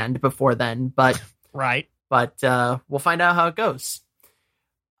canned before then. But right. But we'll find out how it goes.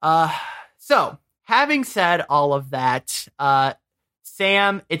 So having said all of that,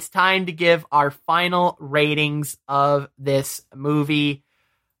 Sam, it's time to give our final ratings of this movie.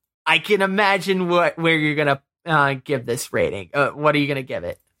 I can imagine where you're gonna give this rating. What are you gonna give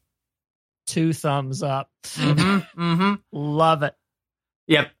it? 2 thumbs up. Love it.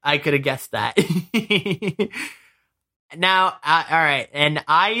 Yep, I could have guessed that. Now, all right, and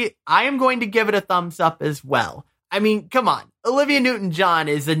I am going to give it a thumbs up as well. I mean, come on, Olivia Newton-John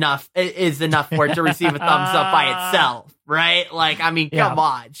is enough for it to receive a thumbs up by itself, right? Like, I mean, come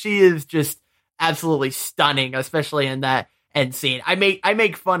on, she is just absolutely stunning, especially in that end scene. I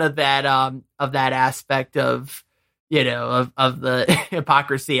make fun of that aspect of the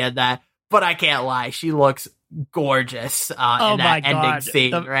hypocrisy and that. But I can't lie, she looks gorgeous in that ending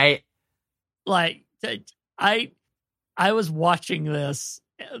scene, right? Like, I was watching this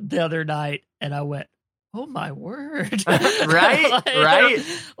the other night, and I went, "Oh my word!" right.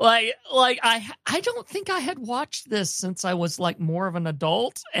 Like I don't think I had watched this since I was like more of an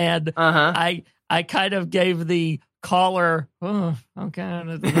adult, and I kind of gave the caller, "Oh, okay."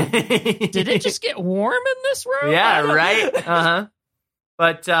 Did it just get warm in this room? Yeah, right.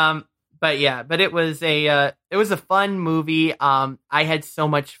 But it was a fun movie. I had so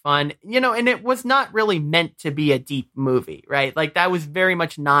much fun, and it was not really meant to be a deep movie, right? Like that was very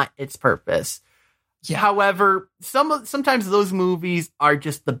much not its purpose. Yeah. However, sometimes those movies are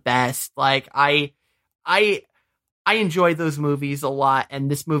just the best. Like I enjoy those movies a lot,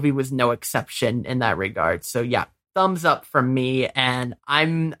 and this movie was no exception in that regard. So yeah, thumbs up from me, and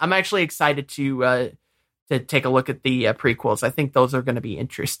I'm actually excited to take a look at the prequels. I think those are going to be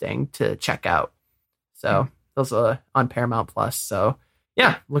interesting to check out. So those are on Paramount Plus. So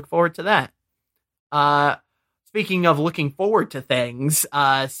yeah, look forward to that. speaking of looking forward to things,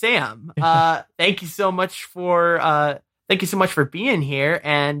 Sam, thank you so much for being here,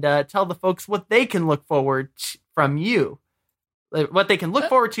 and tell the folks what they can look forward to from you. What they can look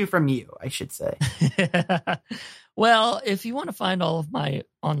forward to from you, I should say. Well, if you want to find all of my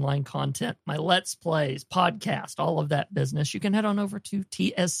online content, my Let's Plays, podcast, all of that business, you can head on over to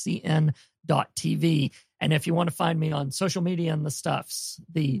tscn.tv. And if you want to find me on social media and the stuffs,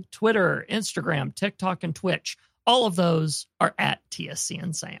 the Twitter, Instagram, TikTok, and Twitch, all of those are at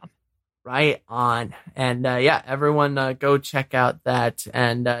TSCN Sam. Right on. And everyone go check out that.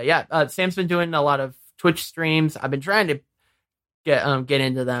 And Sam's been doing a lot of Twitch streams. I've been trying to get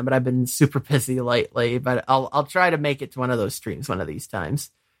into them, but I've been super busy lately. But I'll try to make it to one of those streams one of these times.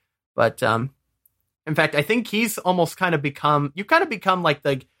 But in fact, I think he's almost kind of become like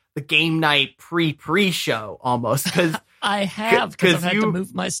the game night pre-show almost, because I have, because I've had to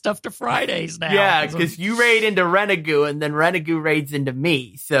move my stuff to Fridays now. Yeah, because you raid into Renegou and then Renegou raids into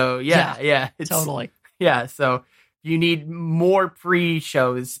me. So yeah, totally. Yeah, so you need more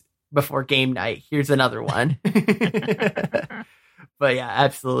pre-shows before game night. Here's another one. But yeah,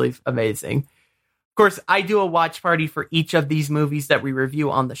 absolutely amazing. Of course, I do a watch party for each of these movies that we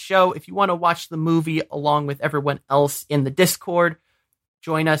review on the show. If you want to watch the movie along with everyone else in the Discord,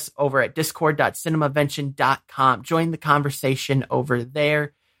 join us over at discord.cinemavention.com. Join the conversation over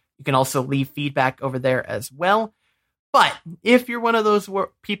there. You can also leave feedback over there as well. But if you're one of those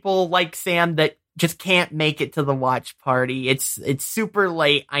people like Sam that just can't make it to the watch party, it's super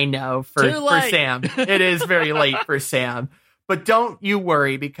late, I know, for Sam. It is very late for Sam. But don't you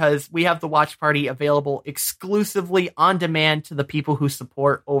worry, because we have the watch party available exclusively on demand to the people who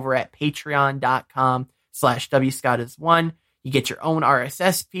support over at patreon.com/WScottis1. You get your own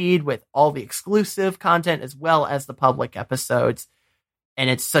RSS feed with all the exclusive content as well as the public episodes. And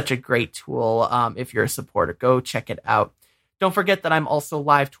it's such a great tool. If you're a supporter, go check it out. Don't forget that I'm also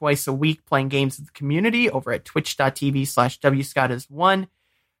live twice a week playing games with the community over at twitch.tv/WScottis1.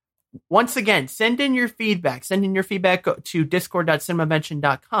 Once again, send in your feedback. Send in your feedback to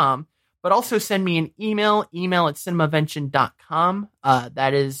discord.cinemavention.com, but also send me an email at cinemavention.com.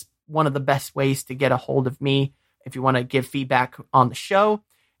 That is one of the best ways to get a hold of me if you want to give feedback on the show.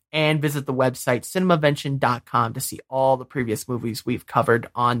 And visit the website cinemavention.com to see all the previous movies we've covered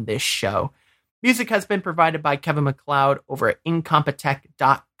on this show. Music has been provided by Kevin MacLeod over at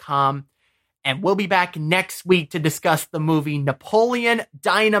incompetech.com. And we'll be back next week to discuss the movie Napoleon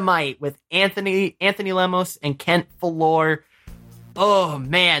Dynamite with Anthony Lemos and Kent Fuller. Oh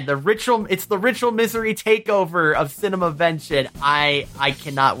man, it's the Ritual Misery takeover of Cinemavention. I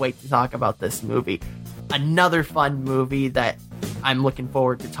cannot wait to talk about this movie. Another fun movie that I'm looking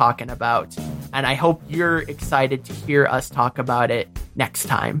forward to talking about. And I hope you're excited to hear us talk about it next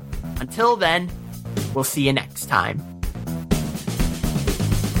time. Until then, we'll see you next time.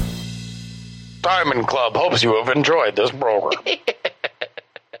 Diamond Club hopes you have enjoyed this program.